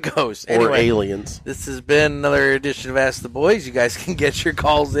 Except for the ghosts. Or Anyway, aliens. This has been another edition of Ask the Boys. You guys can get your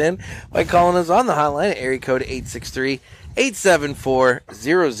calls in by calling us on the hotline at area code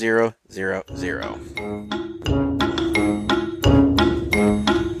 863-874-0000.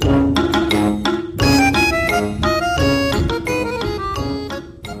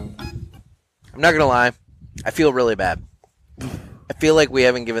 I'm not going to lie. I feel really bad. I feel like we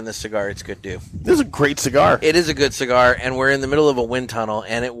haven't given this cigar its good due. This is a great cigar. It is a good cigar, and we're in the middle of a wind tunnel,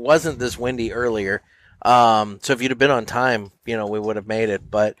 and it wasn't this windy earlier. So if you'd have been on time, we would have made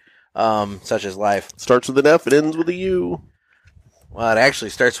it, but such is life. Starts with an F, it ends with a U. Well, it actually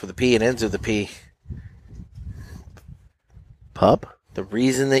starts with a P and ends with a P. Pup? The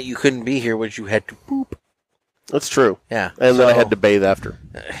reason that you couldn't be here was you had to poop. That's true. Yeah. And then I had to bathe after.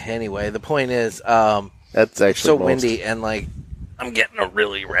 Anyway, the point is, that's actually so windy, and I'm getting a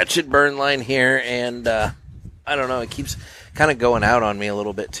really wretched burn line here, and I don't know, it keeps kind of going out on me a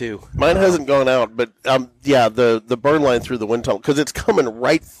little bit too. Mine hasn't gone out, but the burn line through the wind tunnel, because it's coming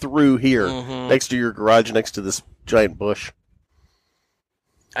right through here, next to your garage, next to this giant bush.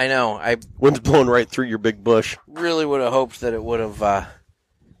 I know. Wind's blowing right through your big bush. Really would have hoped that it would have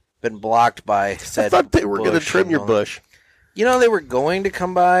been blocked by said. I thought they were going to trim your bush. They were going to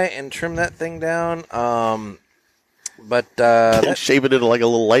come by and trim that thing down, but shave it into like a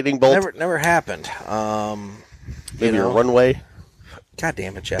little lightning bolt. Never happened. Maybe a runway. God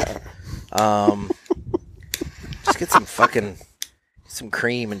damn it, Jeff. Just get some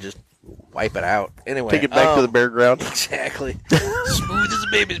cream and just wipe it out. Anyway, take it back to the bare ground. Exactly. Smooth as a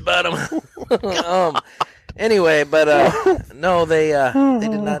baby's bottom. Anyway, but no, they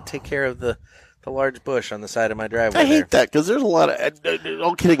did not take care of the large bush on the side of my driveway. I hate that because there's a lot of.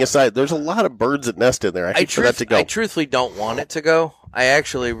 All kidding aside, there's a lot of birds that nest in there. I hate for that to go. I truthfully don't want it to go. I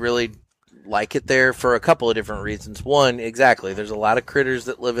actually really like it there for a couple of different reasons. One, exactly, there's a lot of critters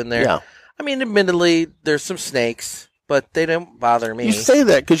that live in there. Yeah. I mean, admittedly, there's some snakes, but they don't bother me. You say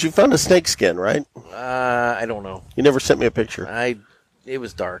that because you found a snake skin, right? I don't know. You never sent me a picture. It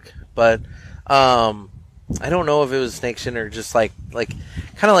was dark, but I don't know if it was snake skin or just like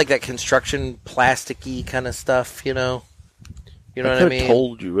kind of like that construction plasticky kind of stuff, you know what I mean? I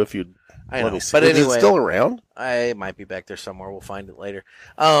told you if you. I know. Let me see. But Is anyway, it still around? I might be back there somewhere. We'll find it later.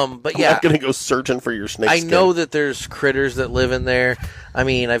 But yeah, I'm not going to go searching for your snake I skin. know that there's critters that live in there. I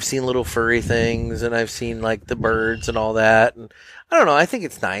mean, I've seen little furry things, and I've seen like the birds and all that. And I don't know. I think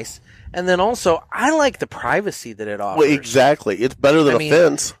it's nice. And then also, I like the privacy that it offers. Well, exactly. It's better than a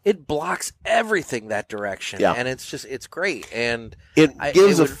fence. It blocks everything that direction. Yeah. And it's great. And It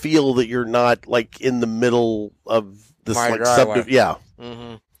gives a feel that you're not like in the middle of this like subdivision. Yeah.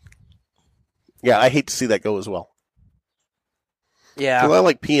 Mm-hmm. Yeah, I hate to see that go as well. Yeah. 'Cause I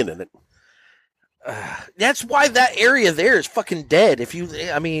like peeing in it. That's why that area there is fucking dead.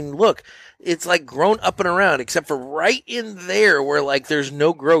 Look, it's like grown up and around, except for right in there where like there's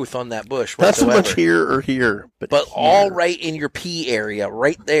no growth on that bush Not so whatsoever. much here or here, but here. All right in your pee area,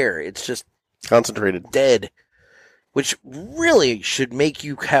 right there. It's just concentrated, dead, which really should make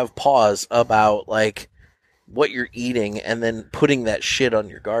you have pause about like what you're eating and then putting that shit on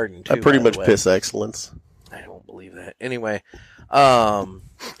your garden too. I pretty much piss excellence. I don't believe that. Anyway,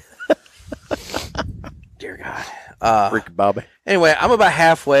 dear God, Rick Bobby. Anyway, I'm about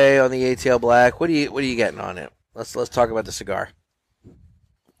halfway on the ATL Black. What are you getting on it? Let's talk about the cigar.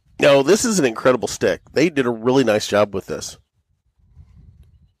 No, this is an incredible stick. They did a really nice job with this.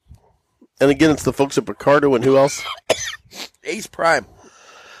 And again, it's the folks at Picardo and who else? Ace Prime.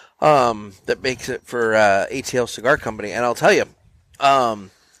 That makes it for ATL Cigar Company. And I'll tell you,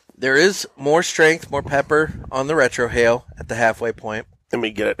 there is more strength, more pepper on the Retro Hail at the halfway point. Let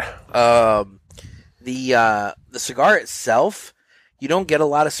me get it. The cigar itself, you don't get a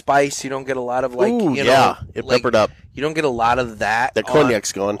lot of spice. You don't get a lot of it peppered up. You don't get a lot of that. The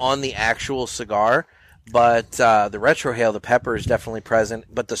cognac's gone on the actual cigar, but the Retro Hail, the pepper is definitely present.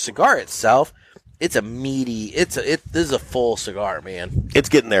 But the cigar itself, it's a meaty. This is a full cigar, man. It's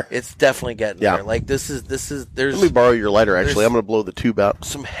getting there. It's definitely getting there. Like this is. There's. Let me borrow your lighter. Actually, I'm going to blow the tube out.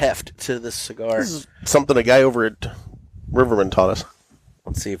 Some heft to this cigar. This is something a guy over at Riverman taught us.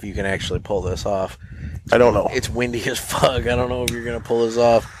 Let's see if you can actually pull this off. I don't know. It's windy as fuck. I don't know if you're going to pull this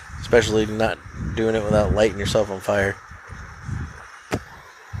off, especially not doing it without lighting yourself on fire.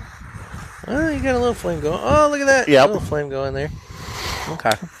 Oh, you got a little flame going. Oh, look at that. Yeah. A little flame going there.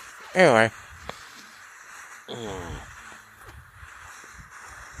 Okay. Anyway.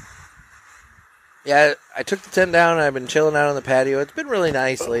 Yeah, I took the tent down and I've been chilling out on the patio. It's been really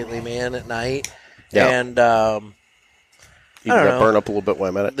nice lately, man, at night. Yeah. And, you got burned up a little bit while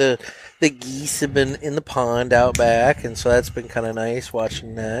I'm at it. The geese have been in the pond out back, and so that's been kind of nice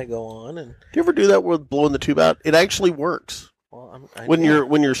watching that go on. And do you ever do that with blowing the tube out? It actually works. Well, when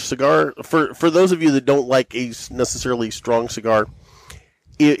your cigar, for those of you that don't like a necessarily strong cigar,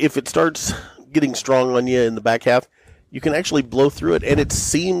 if it starts getting strong on you in the back half, you can actually blow through it, and it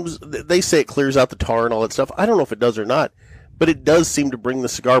seems, they say it clears out the tar and all that stuff. I don't know if it does or not, but it does seem to bring the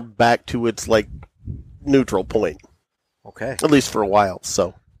cigar back to its like neutral point. Okay. At least for a while.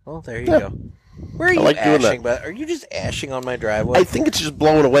 So. Well, there you go. Where are you ashing? But are you just ashing on my driveway? I think it's just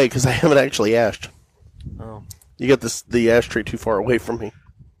blowing away because I haven't actually ashed. Oh. You got the ashtray too far away from me.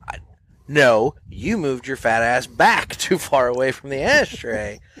 No, you moved your fat ass back too far away from the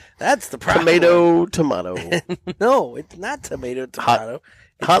ashtray. That's the problem. Tomato. No, it's not tomato.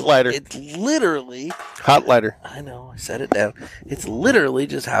 Hot lighter. It's literally hot lighter. I know. I set it down. It's literally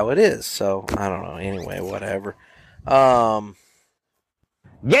just how it is. So I don't know. Anyway, whatever.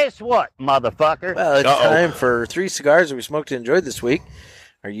 Guess what, motherfucker? Well, it's time for 3 cigars that we smoked and enjoyed this week.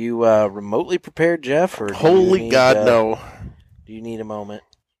 Are you remotely prepared, Jeff? Or holy God, no. Do you need a moment?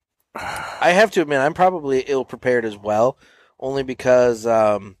 I have to admit, I'm probably ill-prepared as well, only because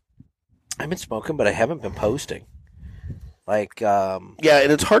I've been smoking, but I haven't been posting. Yeah,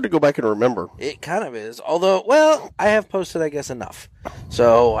 and it's hard to go back and remember. It kind of is. Although, well, I have posted, I guess, enough.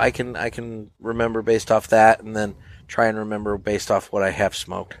 So I can remember based off that, and then try and remember based off what I have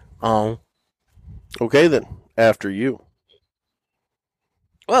smoked. Okay, then. After you.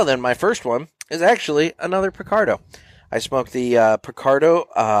 Well, then my first one is actually another Picardo. I smoked the Picardo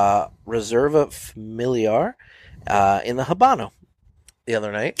Reserva Familiar in the Habano the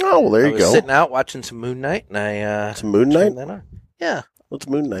other night. Oh, well, there you go. I was sitting out watching some Moon Knight, and I some Moon Knight? that on. Yeah. What's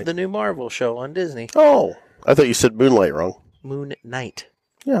Moon Knight? The new Marvel show on Disney. Oh, I thought you said Moonlight wrong. Moon Knight.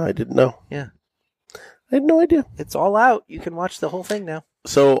 Yeah, I didn't know. Yeah. I had no idea. It's all out. You can watch the whole thing now.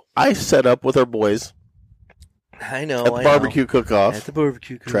 So I set up with our boys. I know. At the barbecue cook-off. At the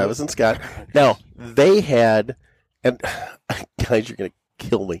barbecue cook-off. Travis and Scott. Now, they had, and guys, you're going to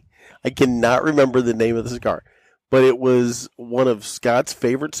kill me. I cannot remember the name of the cigar, but it was one of Scott's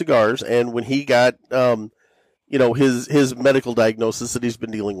favorite cigars. And when he got, his medical diagnosis that he's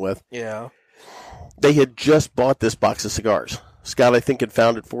been dealing with, yeah, they had just bought this box of cigars. Scott, I think, had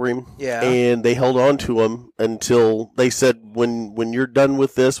found it for him. Yeah. And they held on to him until they said, when you're done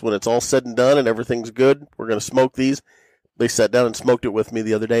with this, when it's all said and done and everything's good, we're going to smoke these. They sat down and smoked it with me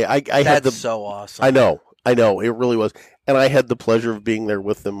the other day. That's so awesome. I know. It really was. And I had the pleasure of being there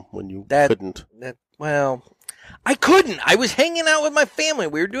with them when you couldn't. Well, I couldn't. I was hanging out with my family.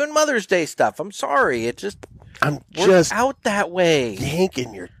 We were doing Mother's Day stuff. I'm sorry. I'm worked just out that way.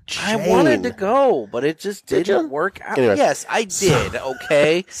 Yanking your chain. I wanted to go, but it just didn't work out. Anyway, yes, I did.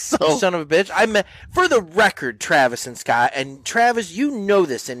 Okay, you son of a bitch. For the record, Travis and Scott, and Travis, you know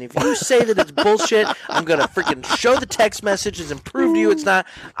this, and if you say that it's bullshit, I'm gonna freaking show the text messages and prove to you it's not.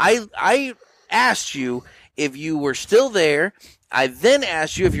 I asked you if you were still there. I then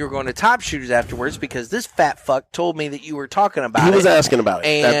asked you if you were going to Top Shooters afterwards because this fat fuck told me that you were talking about it. He was asking about it.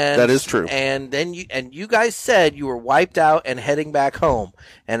 And, that is true. And then you guys said you were wiped out and heading back home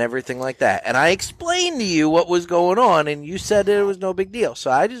and everything like that. And I explained to you what was going on, and you said it was no big deal. So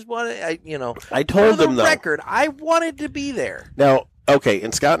I just wanted, I told them, though. For the record, I wanted to be there. Now, okay,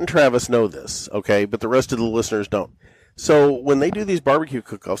 and Scott and Travis know this, okay, but the rest of the listeners don't. So when they do these barbecue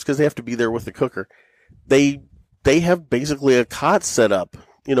cook-offs, because they have to be there with the cooker, they have basically a cot set up,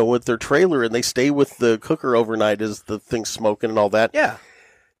 with their trailer, and they stay with the cooker overnight as the thing's smoking and all that. Yeah.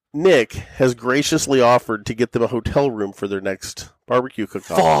 Nick has graciously offered to get them a hotel room for their next barbecue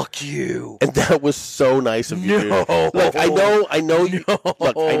cook-off. Fuck you. And that was so nice of you. No. Dude. Look, I know you.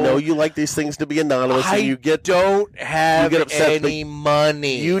 Look, I know you like these things to be anonymous, and you don't have any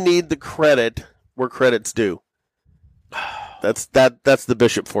money. You need the credit where credit's due. That's the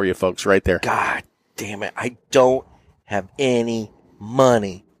bishop for you, folks, right there. God damn it! I don't have any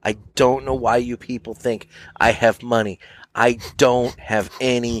money. I don't know why you people think I have money. I don't have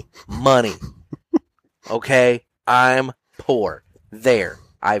any money. Okay? I'm poor. There.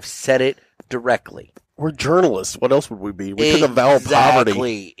 I've said it directly. We're journalists. What else would we be? We took a vow of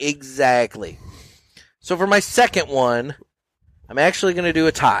poverty. Exactly. So for my second one, I'm actually going to do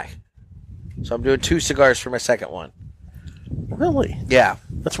a tie. So I'm doing 2 cigars for my second one. Really? Yeah.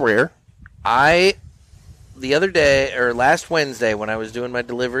 That's rare. The other day, or last Wednesday, when I was doing my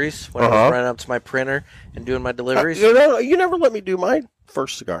deliveries, when I was running up to my printer and doing my deliveries. You never let me do my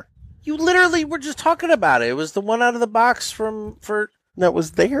first cigar. You literally were just talking about it. It was the one out of the box That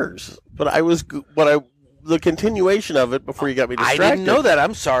was theirs. But the continuation of it before you got me distracted. I didn't know that.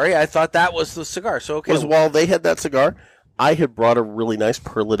 I'm sorry. I thought that was the cigar. So, okay. Was while they had that cigar, I had brought a really nice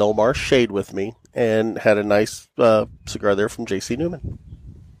Perla Del Mar shade with me and had a nice cigar there from J.C. Newman.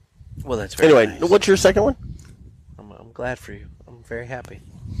 Well, that's very nice. What's your second one? I'm glad for you. I'm very happy.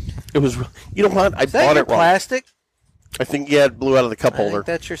 It was, you know what? I bought it wrong. Plastic? I think, it blew out of the cup holder. I think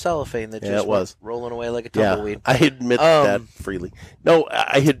that's your cellophane that just it was rolling away like a tumbleweed. I admit that freely. No,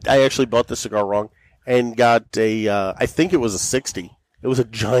 I actually bought the cigar wrong and got I think it was a 60. It was a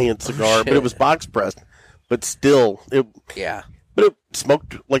giant cigar, but it was box pressed. But still, But it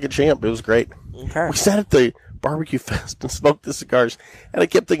smoked like a champ. It was great. Okay. We sat at the barbecue fest and smoked the cigars, and I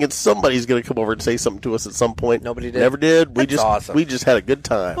kept thinking somebody's going to come over and say something to us at some point. Nobody did. Never did. That's awesome. We just had a good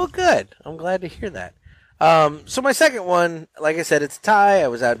time. Well, good. I'm glad to hear that. So my second one, like I said, it's a tie. I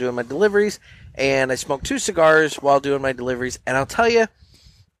was out doing my deliveries, and I smoked 2 cigars while doing my deliveries, and I'll tell you,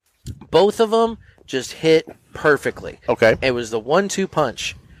 both of them just hit perfectly. Okay. It was the 1-2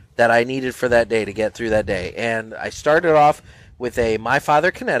 punch that I needed for that day to get through that day, and I started off with a My Father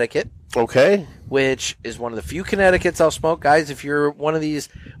Connecticut. Okay. Which is one of the few Connecticut's I'll smoke. Guys, if you're one of these,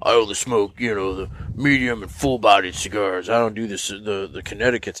 I only smoke, the medium and full-bodied cigars. I don't do this, the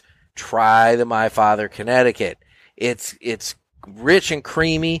Connecticut's. Try the My Father Connecticut. It's rich and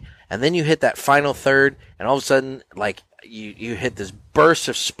creamy, and then you hit that final third, and all of a sudden, like, you hit this burst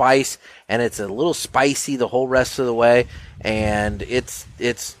of spice, and it's a little spicy the whole rest of the way, and it's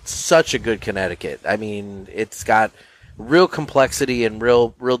such a good Connecticut. I mean, it's got real complexity and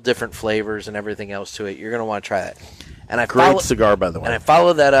real different flavors and everything else to it. You're going to want to try that. And Great cigar, by the way. And I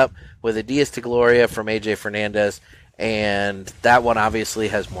followed that up with a Diaz de Gloria from AJ Fernandez, and that one obviously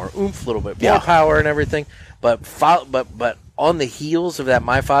has more oomph, a little bit more power and everything. But on the heels of that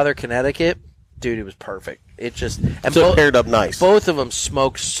My Father Connecticut, dude, it was perfect. It just paired up nice. Both of them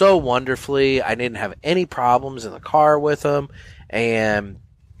smoked so wonderfully. I didn't have any problems in the car with them, and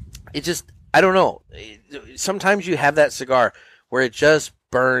it just, I don't know. Sometimes you have that cigar where it just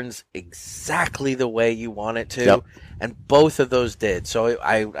burns exactly the way you want it to, and both of those did. So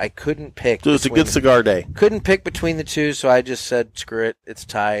I couldn't pick. So it's a good cigar day. Couldn't pick between the two, so I just said, screw it, it's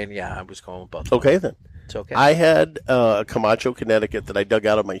tie, and I was going with both. Okay, then. It's okay. I had a Camacho Connecticut that I dug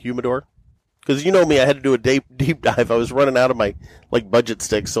out of my humidor. Because you know me, I had to do a deep dive. I was running out of my budget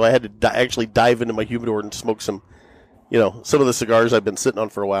sticks, so I had to actually dive into my humidor and smoke some some of the cigars I've been sitting on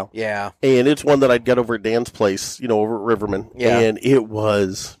for a while. Yeah. And it's one that I'd got over at Dan's place, over at Riverman. Yeah. And it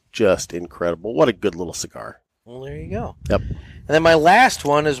was just incredible. What a good little cigar. Well, there you go. Yep. And then my last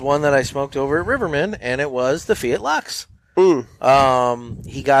one is one that I smoked over at Riverman, and it was the Fiat Lux.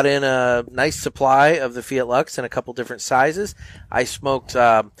 He got in a nice supply of the Fiat Lux in a couple different sizes. I smoked,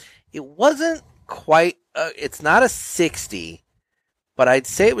 it wasn't quite, it's not a 60, but I'd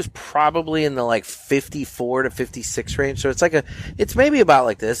say it was probably in the like 54 to 56 range. So it's maybe about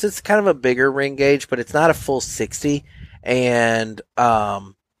like this. It's kind of a bigger ring gauge, but it's not a full 60. And,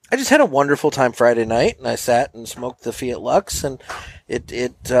 I just had a wonderful time Friday night, and I sat and smoked the Fiat Lux, and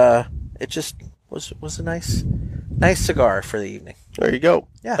it just was a nice cigar for the evening. There you go.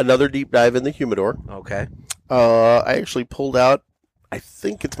 Yeah. Another deep dive in the humidor. Okay. I actually pulled out, I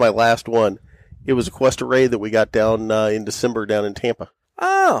think it's my last one. It was a Quest Array that we got down in December down in Tampa.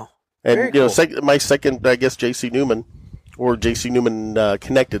 Oh, and very cool. My second, I guess, J.C. Newman or J.C. Newman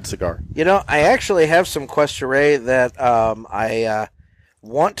connected cigar. I actually have some Quest Array that I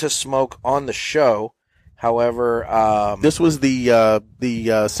want to smoke on the show. However, this was the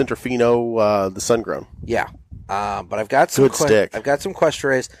Centrofino, the Sungrown. Yeah, but I've got some I've got some Quest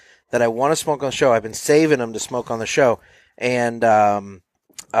Arrays that I want to smoke on the show. I've been saving them to smoke on the show, and I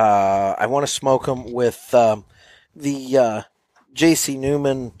want to smoke them with the J.C.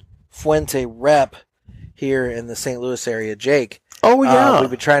 Newman Fuente rep here in the St. Louis area, Jake. Oh yeah,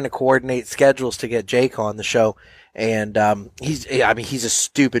 we've been trying to coordinate schedules to get Jake on the show. And he's a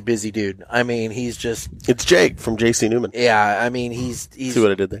stupid busy dude. I mean, it's Jake from J.C. Newman. Yeah, I mean, he's see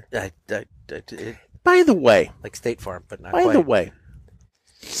what I did there. By the way, like State Farm, but not by quite. the way,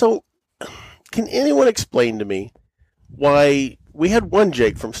 so can anyone explain to me why we had one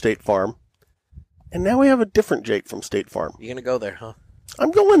Jake from State Farm, and now we have a different Jake from State Farm? You're gonna go there, huh?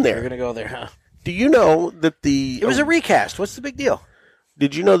 I'm going there. You're gonna go there, huh? Do you know that it was a recast? What's the big deal?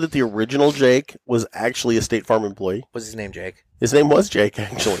 Did you know that the original Jake was actually a State Farm employee? What's his name, Jake? His name was Jake,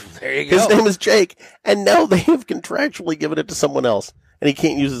 actually. There you go. His name is Jake, and now they have contractually given it to someone else, and he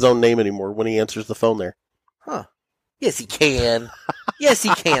can't use his own name anymore when he answers the phone there. Huh. Yes, he can. Yes,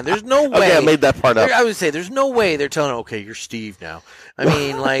 he can. There's no way. Okay, I made that part up. I would say there's no way they're telling him, okay, you're Steve now. I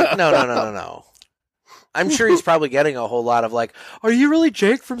mean, like, no. I'm sure he's probably getting a whole lot of like, "Are you really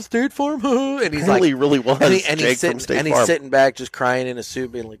Jake from State Farm?" And he's really was Jake from State Farm. And he's sitting back, just crying in a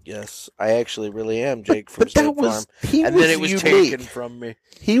suit, being like, "Yes, I actually really am Jake from State Farm." And then it was taken from me.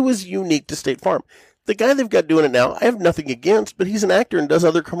 He was unique to State Farm. The guy they've got doing it now, I have nothing against, but he's an actor and does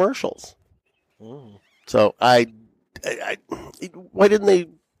other commercials. So why didn't they?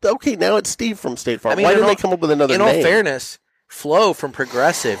 Okay, now it's Steve from State Farm. Why didn't they come up with another name? In all fairness, Flo from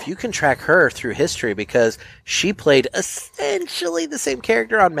Progressive, you can track her through history because she played essentially the same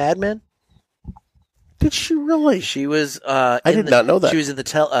character on Mad Men. Did she really? She was. I did not know that. She was in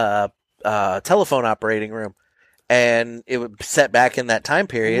the telephone operating room, and it was set back in that time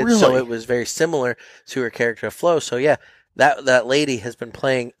period. Really? So it was very similar to her character of Flo. So yeah, that lady has been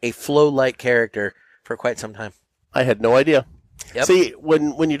playing a Flo-like character for quite some time. I had no idea. Yep. See,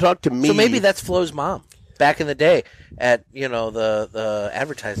 when you talk to me, so maybe that's Flo's mom. Back in the day at, the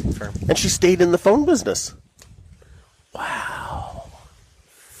advertising firm. And she stayed in the phone business. Wow.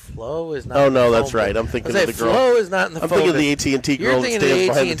 Flo is not Oh, in the no, phone that's right. I'm thinking of the girl. Flo is not in the I'm phone. thinking of the AT&T girl that stands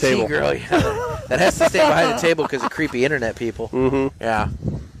behind the table. Girl, yeah. That has to stay behind the table because of creepy internet people. Mm-hmm. Yeah.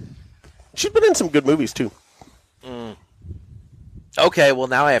 She's been in some good movies, too. Okay, well,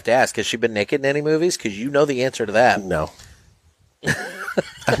 now I have to ask, has she been naked in any movies? Because you know the answer to that. No.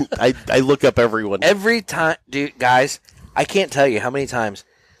 I look up everyone. Every time, dude, guys, I can't tell you how many times,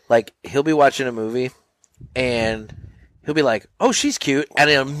 like, he'll be watching a movie, and he'll be like, oh, she's cute, and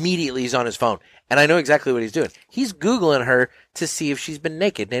then immediately he's on his phone. And I know exactly what he's doing. He's Googling her to see if she's been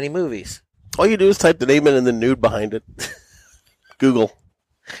naked in any movies. All you do is type the name in and the nude behind it. Google.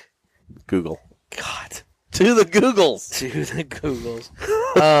 God. To the Googles.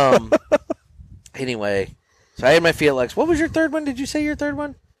 Anyway, so I had my Fiat Lux. What was your third one? Did you say your third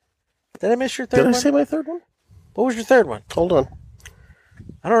one? Did I miss your third one? Did I say my third one? What was your third one? Hold on.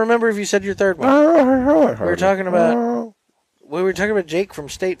 I don't remember if you said your third one. We were talking about Jake from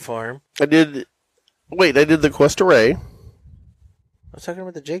State Farm. I did the Quest Array. I was talking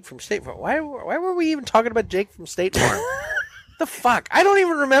about the Jake from State Farm. Why were we even talking about Jake from State Farm? The fuck? I don't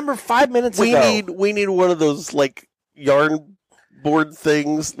even remember 5 minutes ago. We need one of those like yarn board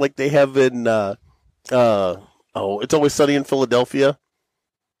things like they have in It's Always Sunny in Philadelphia.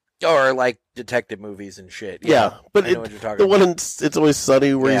 Or like detective movies and shit. Yeah, but I know what you're talking the about. one in It's Always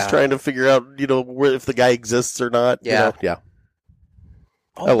Sunny where he's trying to figure out, where if the guy exists or not. Yeah. Yeah.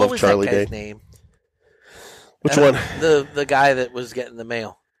 Oh, I love what was Charlie that guy's Day. name? Which one? The guy that was getting the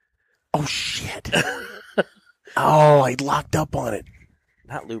mail. Oh, shit. Oh, I locked up on it.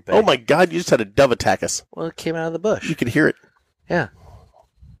 Not Lupe. Oh, my God. You just had a dove attack us. Well, it came out of the bush. You could hear it. Yeah.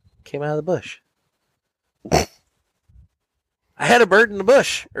 Came out of the bush. I had a bird in the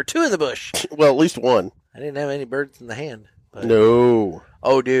bush, or two in the bush. Well, at least one. I didn't have any birds in the hand. But... No.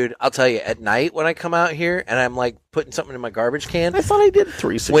 Oh, dude, I'll tell you, at night when I come out here and I'm like putting something in my garbage can. I thought I did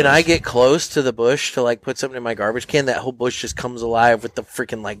 3 cigars. When I get close to the bush to like put something in my garbage can, that whole bush just comes alive with the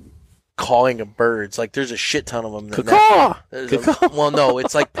freaking like cawing of birds. Like there's a shit ton of them. Well, no,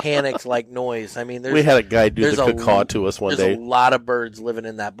 it's like panicked like noise. I mean, we had a guy do the caw to us one day. There's a lot of birds living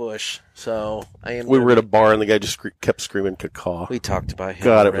in that bush. So we were at a bar and the guy just kept screaming caw. We talked about him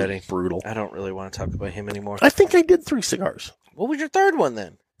God, already. It was brutal. I don't really want to talk about him anymore. I think I did 3 cigars. What was your third one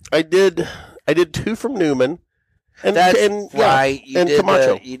then? I did 2 from Newman. And right. And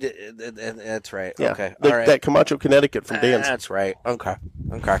Camacho. That's right. Yeah. Okay. All right. That Camacho, Connecticut from Dan's. That's right. Okay.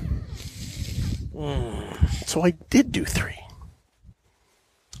 So I did do 3.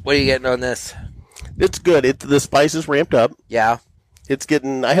 What are you getting on this? It's good. The spice is ramped up. Yeah. It's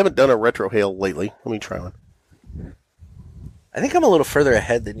getting... I haven't done a retrohale lately. Let me try one. I think I'm a little further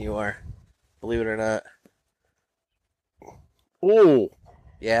ahead than you are. Believe it or not. Oh.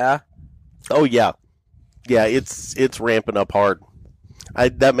 Yeah? Oh, yeah. Yeah, it's ramping up hard.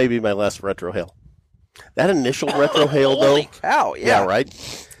 That may be my last retrohale. That initial retrohale, though... Holy cow, yeah. Yeah,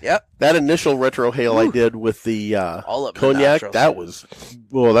 right? Yep. That initial retrohale I did with the cognac, that was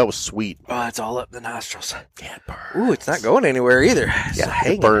sweet. Oh, it's all up the nostrils. Yeah, it burns. Ooh, it's not going anywhere either. Yeah,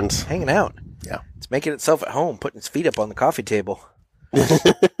 it burns. Hanging out. Yeah. It's making itself at home, putting its feet up on the coffee table.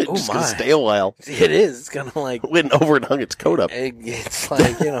 It's gonna stay a while. It is. It's gonna like went over and hung its coat up. It's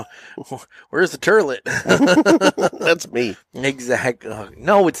like, where's the turlet? That's me. Exactly.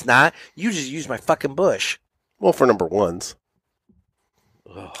 No, it's not. You just use my fucking bush. Well, for number ones.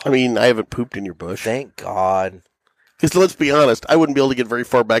 I mean, I haven't pooped in your bush. Thank God. Because let's be honest, I wouldn't be able to get very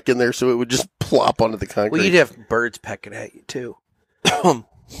far back in there, so it would just plop onto the concrete. Well, you'd have birds pecking at you too.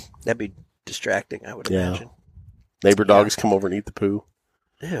 That'd be distracting, I would imagine. Neighbor dogs come over and eat the poo.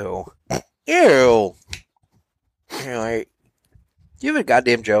 Ew. You have a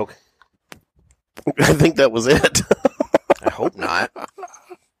goddamn joke. I think that was it. I hope not.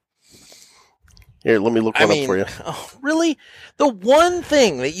 Here, let me look one up for you. Oh, really? The one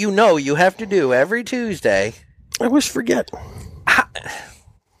thing that you have to do every Tuesday. I always forget. I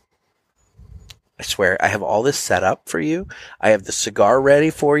swear, I have all this set up for you. I have the cigar ready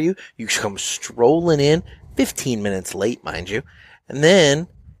for you. You come strolling in, 15 minutes late, mind you. And then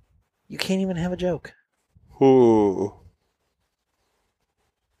you can't even have a joke.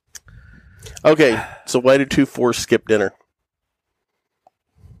 Okay, so why did 2 4s skip dinner?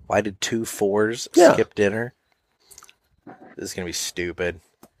 Why did 2 4s skip dinner? This is going to be stupid.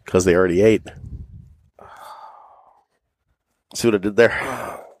 Because they already ate. See what I did there?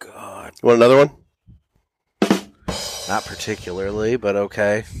 Oh, God. You want another one? Not particularly, but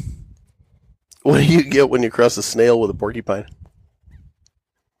okay. What do you get when you cross a snail with a porcupine?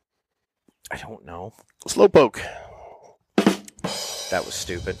 I don't know. Slowpoke. That was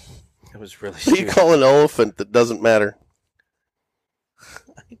stupid. That was really What stupid. do you call an elephant that doesn't matter?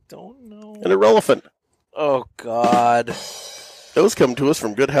 I don't know. An irrelevant. Oh, God. Those come to us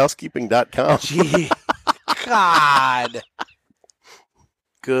from goodhousekeeping.com. Gee. God.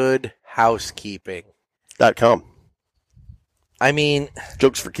 Good housekeeping. .com. I mean...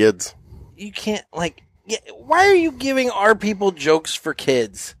 Jokes for kids. You can't, why are you giving our people jokes for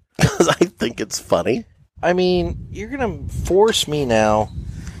kids? Because I think it's funny. I mean, you're going to force me now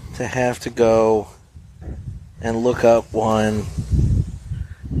to have to go and look up one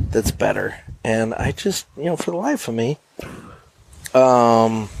that's better. And I just, for the life of me,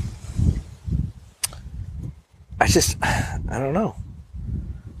 I don't know.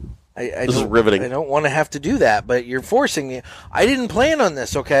 This is riveting. I don't want to have to do that, but you're forcing me. I didn't plan on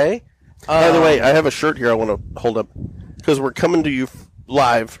this, okay? By the way, I have a shirt here I want to hold up. Because we're coming to you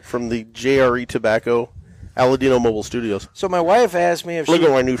live from the JRE Tobacco Aladino Mobile Studios. So my wife asked me if Look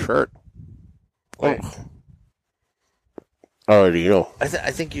at my new shirt. Wait. Already, I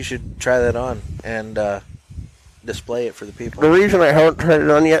think you should try that on and display it for the people. The reason I haven't tried it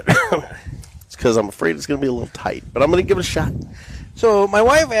on yet is because I'm afraid it's going to be a little tight. But I'm going to give it a shot. So my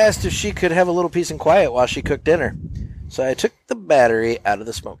wife asked if she could have a little peace and quiet while she cooked dinner. So I took the battery out of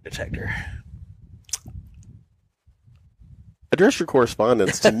the smoke detector. Address your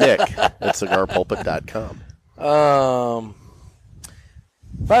correspondence to Nick at cigarpulpit.com.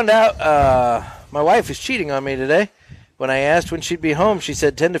 Found out my wife is cheating on me today. When I asked when she'd be home, she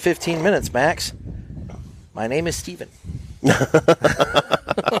said 10 to 15 minutes, max. My name is Steven.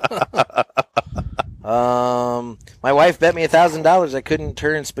 My wife bet me $1,000 I couldn't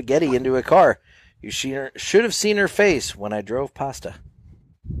turn spaghetti into a car. You should have seen her face when I drove pasta.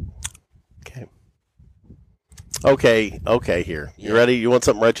 Okay, here. You ready? You want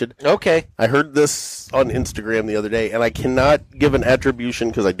something wretched? Okay. I heard this on Instagram the other day, and I cannot give an attribution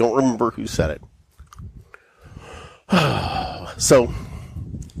because I don't remember who said it. So,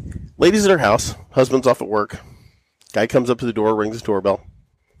 lady's at her house. Husband's off at work. Guy comes up to the door, rings his doorbell.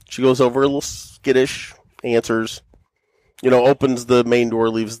 She goes over a little skittish, answers, opens the main door,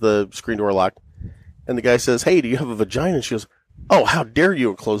 leaves the screen door locked. And the guy says, "Hey, do you have a vagina?" And she goes, "Oh, how dare you,"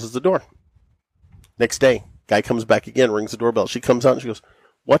 and closes the door. Next day, guy comes back again, rings the doorbell. She comes out and she goes,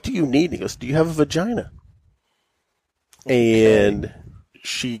 "What do you need?" And he goes, "Do you have a vagina?" And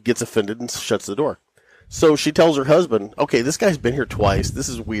she gets offended and shuts the door. So she tells her husband, "Okay, this guy's been here twice. This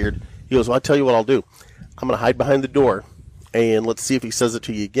is weird." He goes, "Well, I'll tell you what I'll do. I'm going to hide behind the door, and let's see if he says it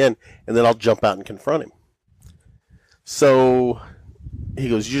to you again, and then I'll jump out and confront him." So he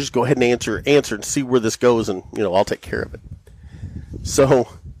goes, "You just go ahead and answer and see where this goes, and, I'll take care of it." So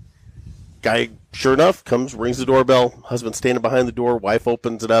guy, sure enough, comes, rings the doorbell. Husband standing behind the door. Wife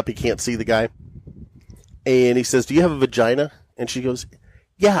opens it up. He can't see the guy. And he says, "Do you have a vagina?" And she goes,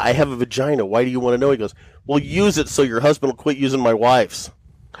 "Yeah, I have a vagina. Why do you want to know?" He goes, "Well, use it so your husband will quit using my wife's."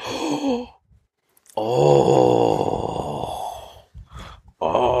 Oh.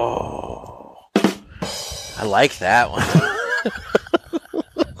 I like that one.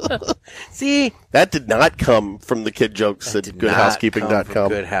 See? That did not come from the kid jokes at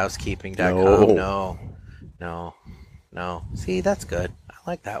goodhousekeeping.com. Goodhousekeeping.com. No. See, that's good. I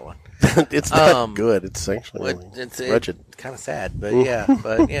like that one. It's not good. It's actually wretched. It's kind of sad, but yeah.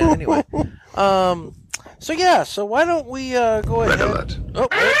 Anyway. So why don't we go ahead? Oh,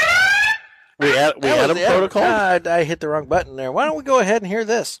 we Adam protocol? I hit the wrong button there. Why don't we go ahead and hear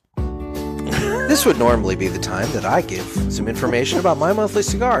this? This would normally be the time that I give some information about My Monthly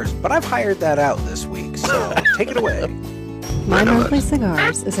Cigars, but I've hired that out this week, so take it away. My Monthly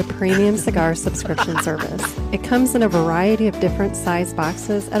Cigars is a premium cigar subscription service. It comes in a variety of different size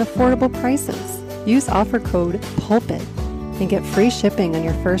boxes at affordable prices. Use offer code PULPIT and get free shipping on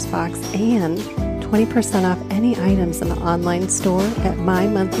your first box and 20% off any items in the online store at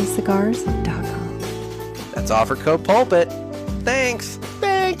mymonthlycigars.com. That's offer code PULPIT. Thanks.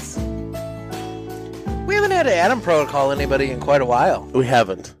 We haven't had an Adam protocol anybody in quite a while. We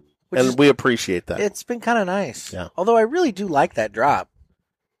haven't. And we appreciate that. It's been kind of nice. Yeah. Although I really do like that drop.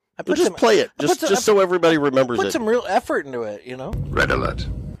 Play it. Just so everybody remembers it. Put some real effort into it, Red alert.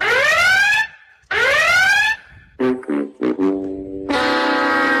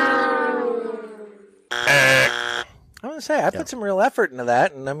 I want to say, I put some real effort into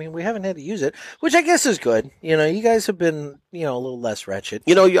that, and we haven't had to use it, which I guess is good. You guys have been, a little less wretched.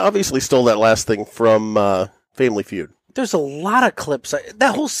 You obviously stole that last thing from Family Feud. There's a lot of clips.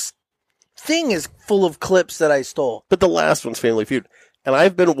 That whole thing is full of clips that I stole. But the last one's Family Feud. And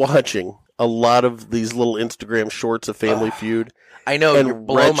I've been watching a lot of these little Instagram shorts of Family Feud. I know, you're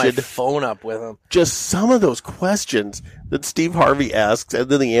blowing my phone up with them. Just some of those questions that Steve Harvey asks, and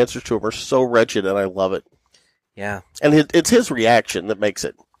then the answers to them are so wretched, and I love it. Yeah. And it's his reaction that makes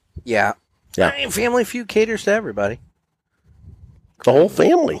it. Yeah. Yeah. Family Feud caters to everybody. The whole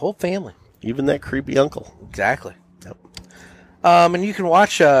family. The whole family. Even that creepy uncle. Exactly. Yep. And you can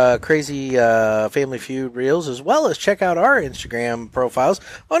watch crazy Family Feud reels, as well as check out our Instagram profiles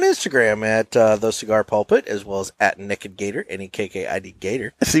on Instagram at The Cigar Pulpit, as well as at Naked Gator, Nekkid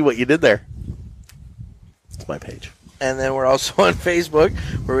Gator. I see what you did there. It's my page. And then we're also on Facebook,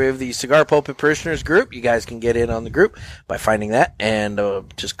 where we have the Cigar Pulpit Parishioners group. You guys can get in on the group by finding that, and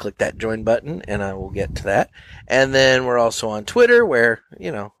just click that join button, and I will get to that. And then we're also on Twitter, where,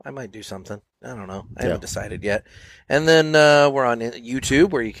 I might do something. I don't know. I haven't decided yet. And then we're on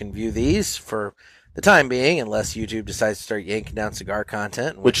YouTube, where you can view these for the time being, unless YouTube decides to start yanking down cigar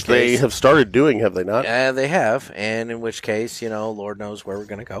content. Which they have started doing, have they not? Yeah, they have. And in which case, Lord knows where we're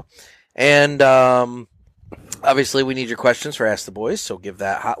going to go. And obviously, we need your questions for Ask the Boys, so give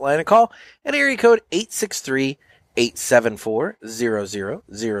that hotline a call at area code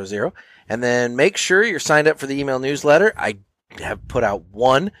 863-874-0000. And then make sure you're signed up for the email newsletter. I have put out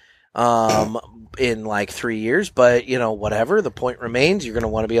one in like 3 years, but, whatever. The point remains, you're going to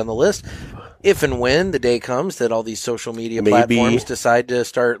want to be on the list if and when the day comes that all these social media platforms decide to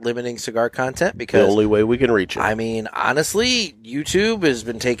start limiting cigar content, because the only way we can reach it. Honestly, YouTube has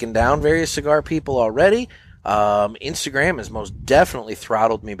been taking down various cigar people already. Instagram has most definitely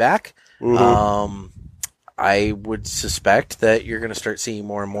throttled me back. Mm-hmm. I would suspect that you're going to start seeing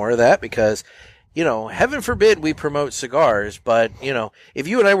more and more of that, because heaven forbid we promote cigars, but, if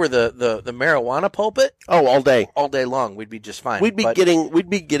you and I were the marijuana pulpit. Oh, all day long, we'd be just fine. We'd be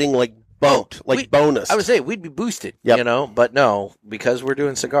getting like bumped, bonus. I would say we'd be boosted, but no, because we're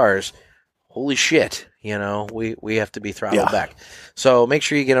doing cigars, holy shit, we have to be throttled back. So make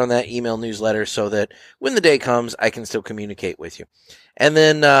sure you get on that email newsletter so that when the day comes, I can still communicate with you. And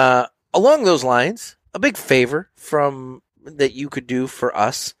then, along those lines, a big favor that you could do for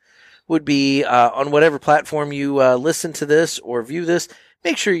us would be on whatever platform you listen to this or view this.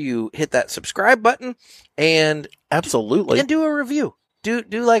 Make sure you hit that subscribe button and absolutely and do a review. Do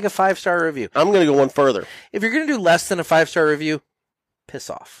like a 5-star review. I'm going to go one further. If you're going to do less than a 5-star review, piss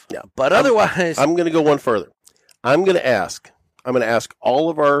off. Yeah, but otherwise, I'm going to go one further. I'm going to ask all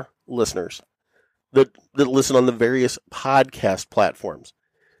of our listeners that listen on the various podcast platforms.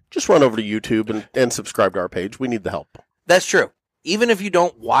 Just run over to YouTube and subscribe to our page. We need the help. That's true. Even if you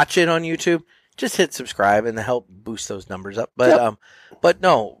don't watch it on YouTube, just hit subscribe and help boost those numbers up. But but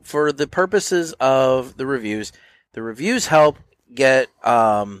no, for the purposes of the reviews help get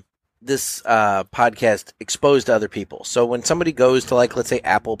this podcast exposed to other people. So when somebody goes to, like, let's say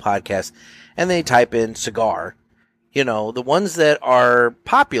Apple Podcasts and they type in cigar, the ones that are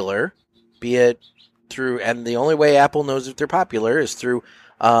popular, be it through, and the only way Apple knows if they're popular is through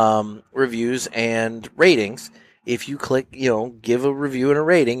reviews and ratings. If you click, give a review and a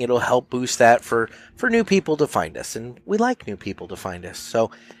rating, it'll help boost that for new people to find us. And we like new people to find us.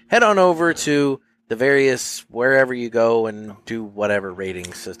 So head on over to the various, wherever you go, and do whatever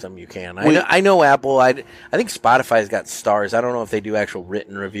rating system you can. I know Apple, I think Spotify's got stars. I don't know if they do actual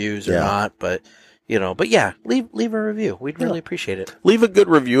written reviews or not, but yeah, leave a review. We'd really appreciate it. Leave a good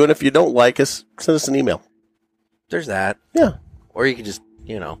review, and if you don't like us, send us an email. There's that. Yeah. Or you can just,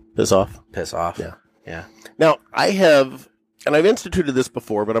 piss off. Piss off. Yeah. Yeah. Now, I've instituted this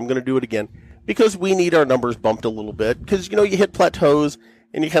before, but I'm going to do it again because we need our numbers bumped a little bit because, you hit plateaus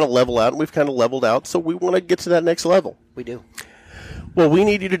and you kind of level out, and we've kind of leveled out, so we want to get to that next level. We do. What we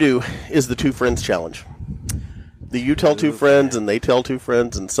need you to do is the 2 friends challenge. You tell 2 friends, and they tell 2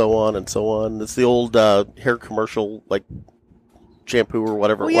 friends, and so on and so on. It's the old hair commercial, like shampoo or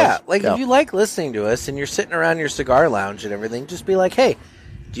whatever it was. If you like listening to us and you're sitting around your cigar lounge and everything, just be like, hey,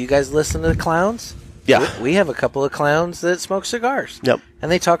 do you guys listen to the clowns? Yeah. We have a couple of clowns that smoke cigars. Yep.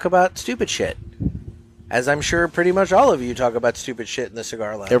 And they talk about stupid shit. As I'm sure pretty much all of you talk about stupid shit in the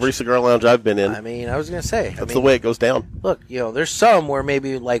cigar lounge. Every cigar lounge I've been in. I mean, I was going to say. That's the way it goes down. Look, there's some where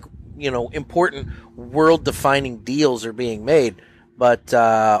maybe, like, important world-defining deals are being made. But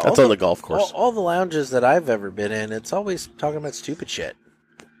that's on the golf course. All the lounges that I've ever been in, it's always talking about stupid shit.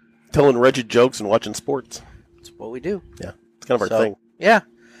 Telling wretched jokes and watching sports. That's what we do. Yeah. It's kind of our thing. Yeah.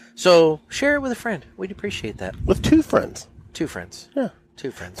 So share it with a friend. We'd appreciate that. With 2 friends. 2 friends. Yeah. 2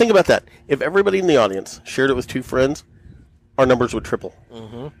 friends. Think about that. If everybody in the audience shared it with 2 friends, our numbers would triple.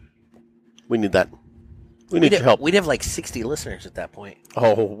 Mm-hmm. We need that. We need your help. We'd have like 60 listeners at that point.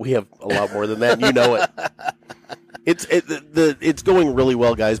 Oh, we have a lot more than that. And you know it. It's going really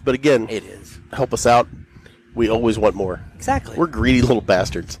well, guys. But again, it is. Help us out. We always want more. Exactly. We're greedy little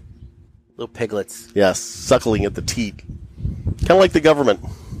bastards. Little piglets. Yes, suckling at the teat. Kind of like the government.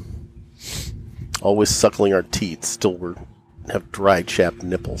 Always suckling our teats. Still we have dry, chapped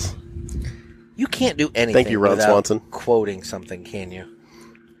nipples. You can't do anything Thank you, Ron without Swanson. quoting something, can you?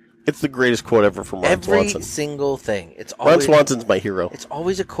 It's the greatest quote ever from Ron Swanson. Every single thing. It's always, Ron Swanson's my hero. It's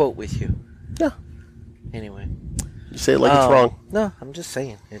always a quote with you. Yeah. Anyway. You say it like it's wrong. No, I'm just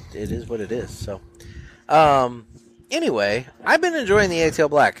saying. It is what it is. So, anyway, I've been enjoying the ATL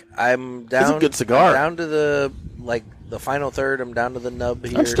Black. I'm down. It's a good cigar. I'm down to the final third. I'm down to the nub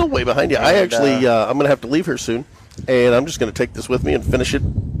here. I'm still way behind you. I actually, I'm going to have to leave here soon, and I'm just going to take this with me and finish it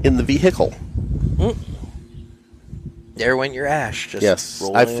in the vehicle. There went your ash. Just yes,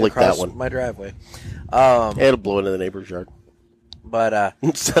 rolling I flicked that across one. My driveway. It'll blow into the neighbor's yard. But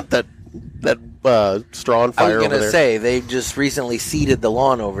set that straw on fire over there. I was going to say, they just recently seeded the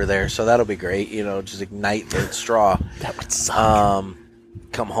lawn over there, so that'll be great. Just ignite the straw. That would suck.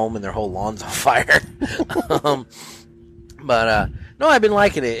 Come home and their whole lawn's on fire. No, I've been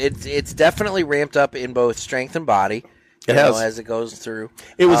liking it. It's definitely ramped up in both strength and body. It has. As it goes through.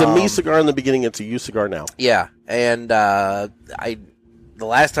 It was a me cigar in the beginning. It's a you cigar now. Yeah, and the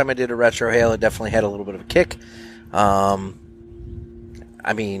last time I did a retro hail, it definitely had a little bit of a kick. I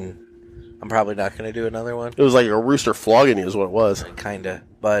mean, I'm probably not going to do another one. It was like a rooster flogging you is what it was. Kind of.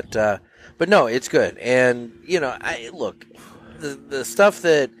 But no, it's good. And, look, the stuff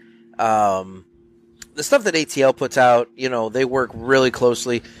that ATL puts out, they work really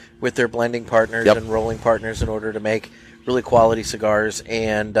closely with their blending partners and rolling partners in order to make really quality cigars.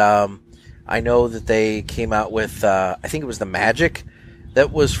 And I know that they came out with, I think it was the Magic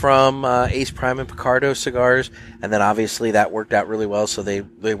that was from Ace Prime and Picardo cigars, and then obviously that worked out really well, so they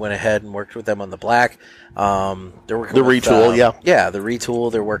went ahead and worked with them on the black. They're working the with, Retool, yeah, the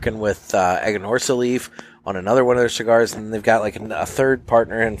Retool. They're working with Aganorsa Leaf on another one of their cigars, and they've got like a third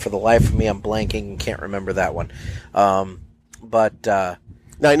partner, and for the life of me, I'm blanking and can't remember that one. But now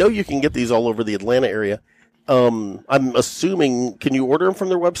I know you can get these all over the Atlanta area. I'm assuming, can you order them from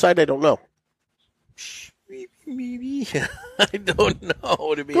their website? I don't know. Maybe. I don't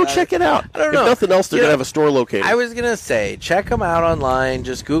know, to be Go honest. check it out. I don't know. If nothing else, they're going to have a store located. I was going to say, check them out online.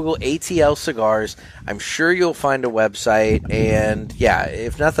 Just Google ATL Cigars. I'm sure you'll find a website. And, yeah,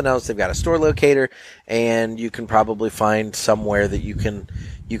 if nothing else, they've got a store locator. And you can probably find somewhere that you can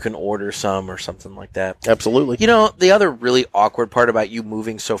order some or something like that. Absolutely. You know, the other really awkward part about you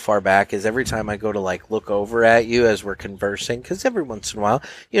moving so far back is every time I go to, like, look over at you as we're conversing, because every once in a while,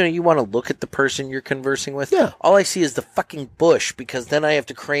 you know, you want to look at the person you're conversing with. Yeah. All I see is the fucking bush, because then I have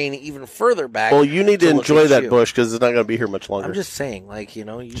to crane even further back. Well, you need to look enjoy at that you. bush because it's not going to be here much longer. I'm just saying, like, you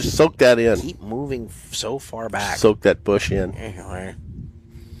know, you just soak that in. keep moving so far back. Soak that bush in. Anyway.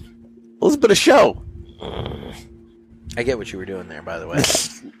 Well, it's been a show. I get what you were doing there, by the way.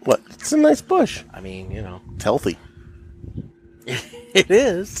 What? It's a nice bush. I mean, you know. It's healthy. It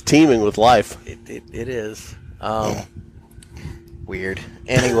is. It's teeming with life. It is. Weird.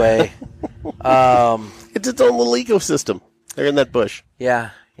 Anyway. It's its own little ecosystem. They're in that bush.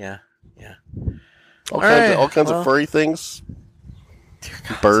 Yeah. All All kinds right, of furry things.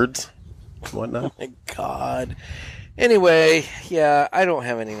 Birds. Whatnot. My God. Anyway, yeah, I don't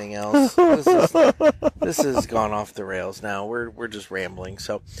have anything else. This has gone off the rails now. We're just rambling.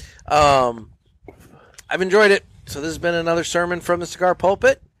 So, I've enjoyed it. So this has been another sermon from the Cigar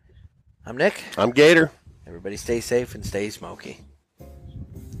Pulpit. I'm Nick. I'm Gator. Everybody stay safe and stay smoky.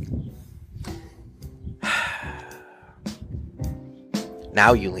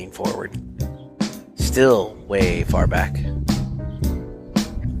 Now you lean forward. Still way far back.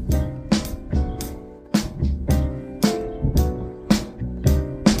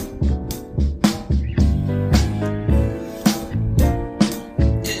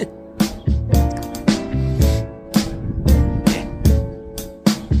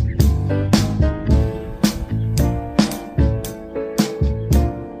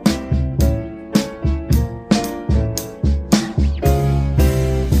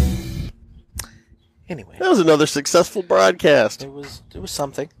 Anyway, That was another successful broadcast. it was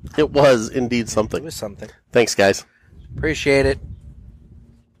something. It was indeed It something. was something. Thanks, guys. Appreciate it.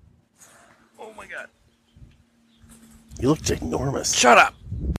 Oh my God. You look ginormous. Shut up.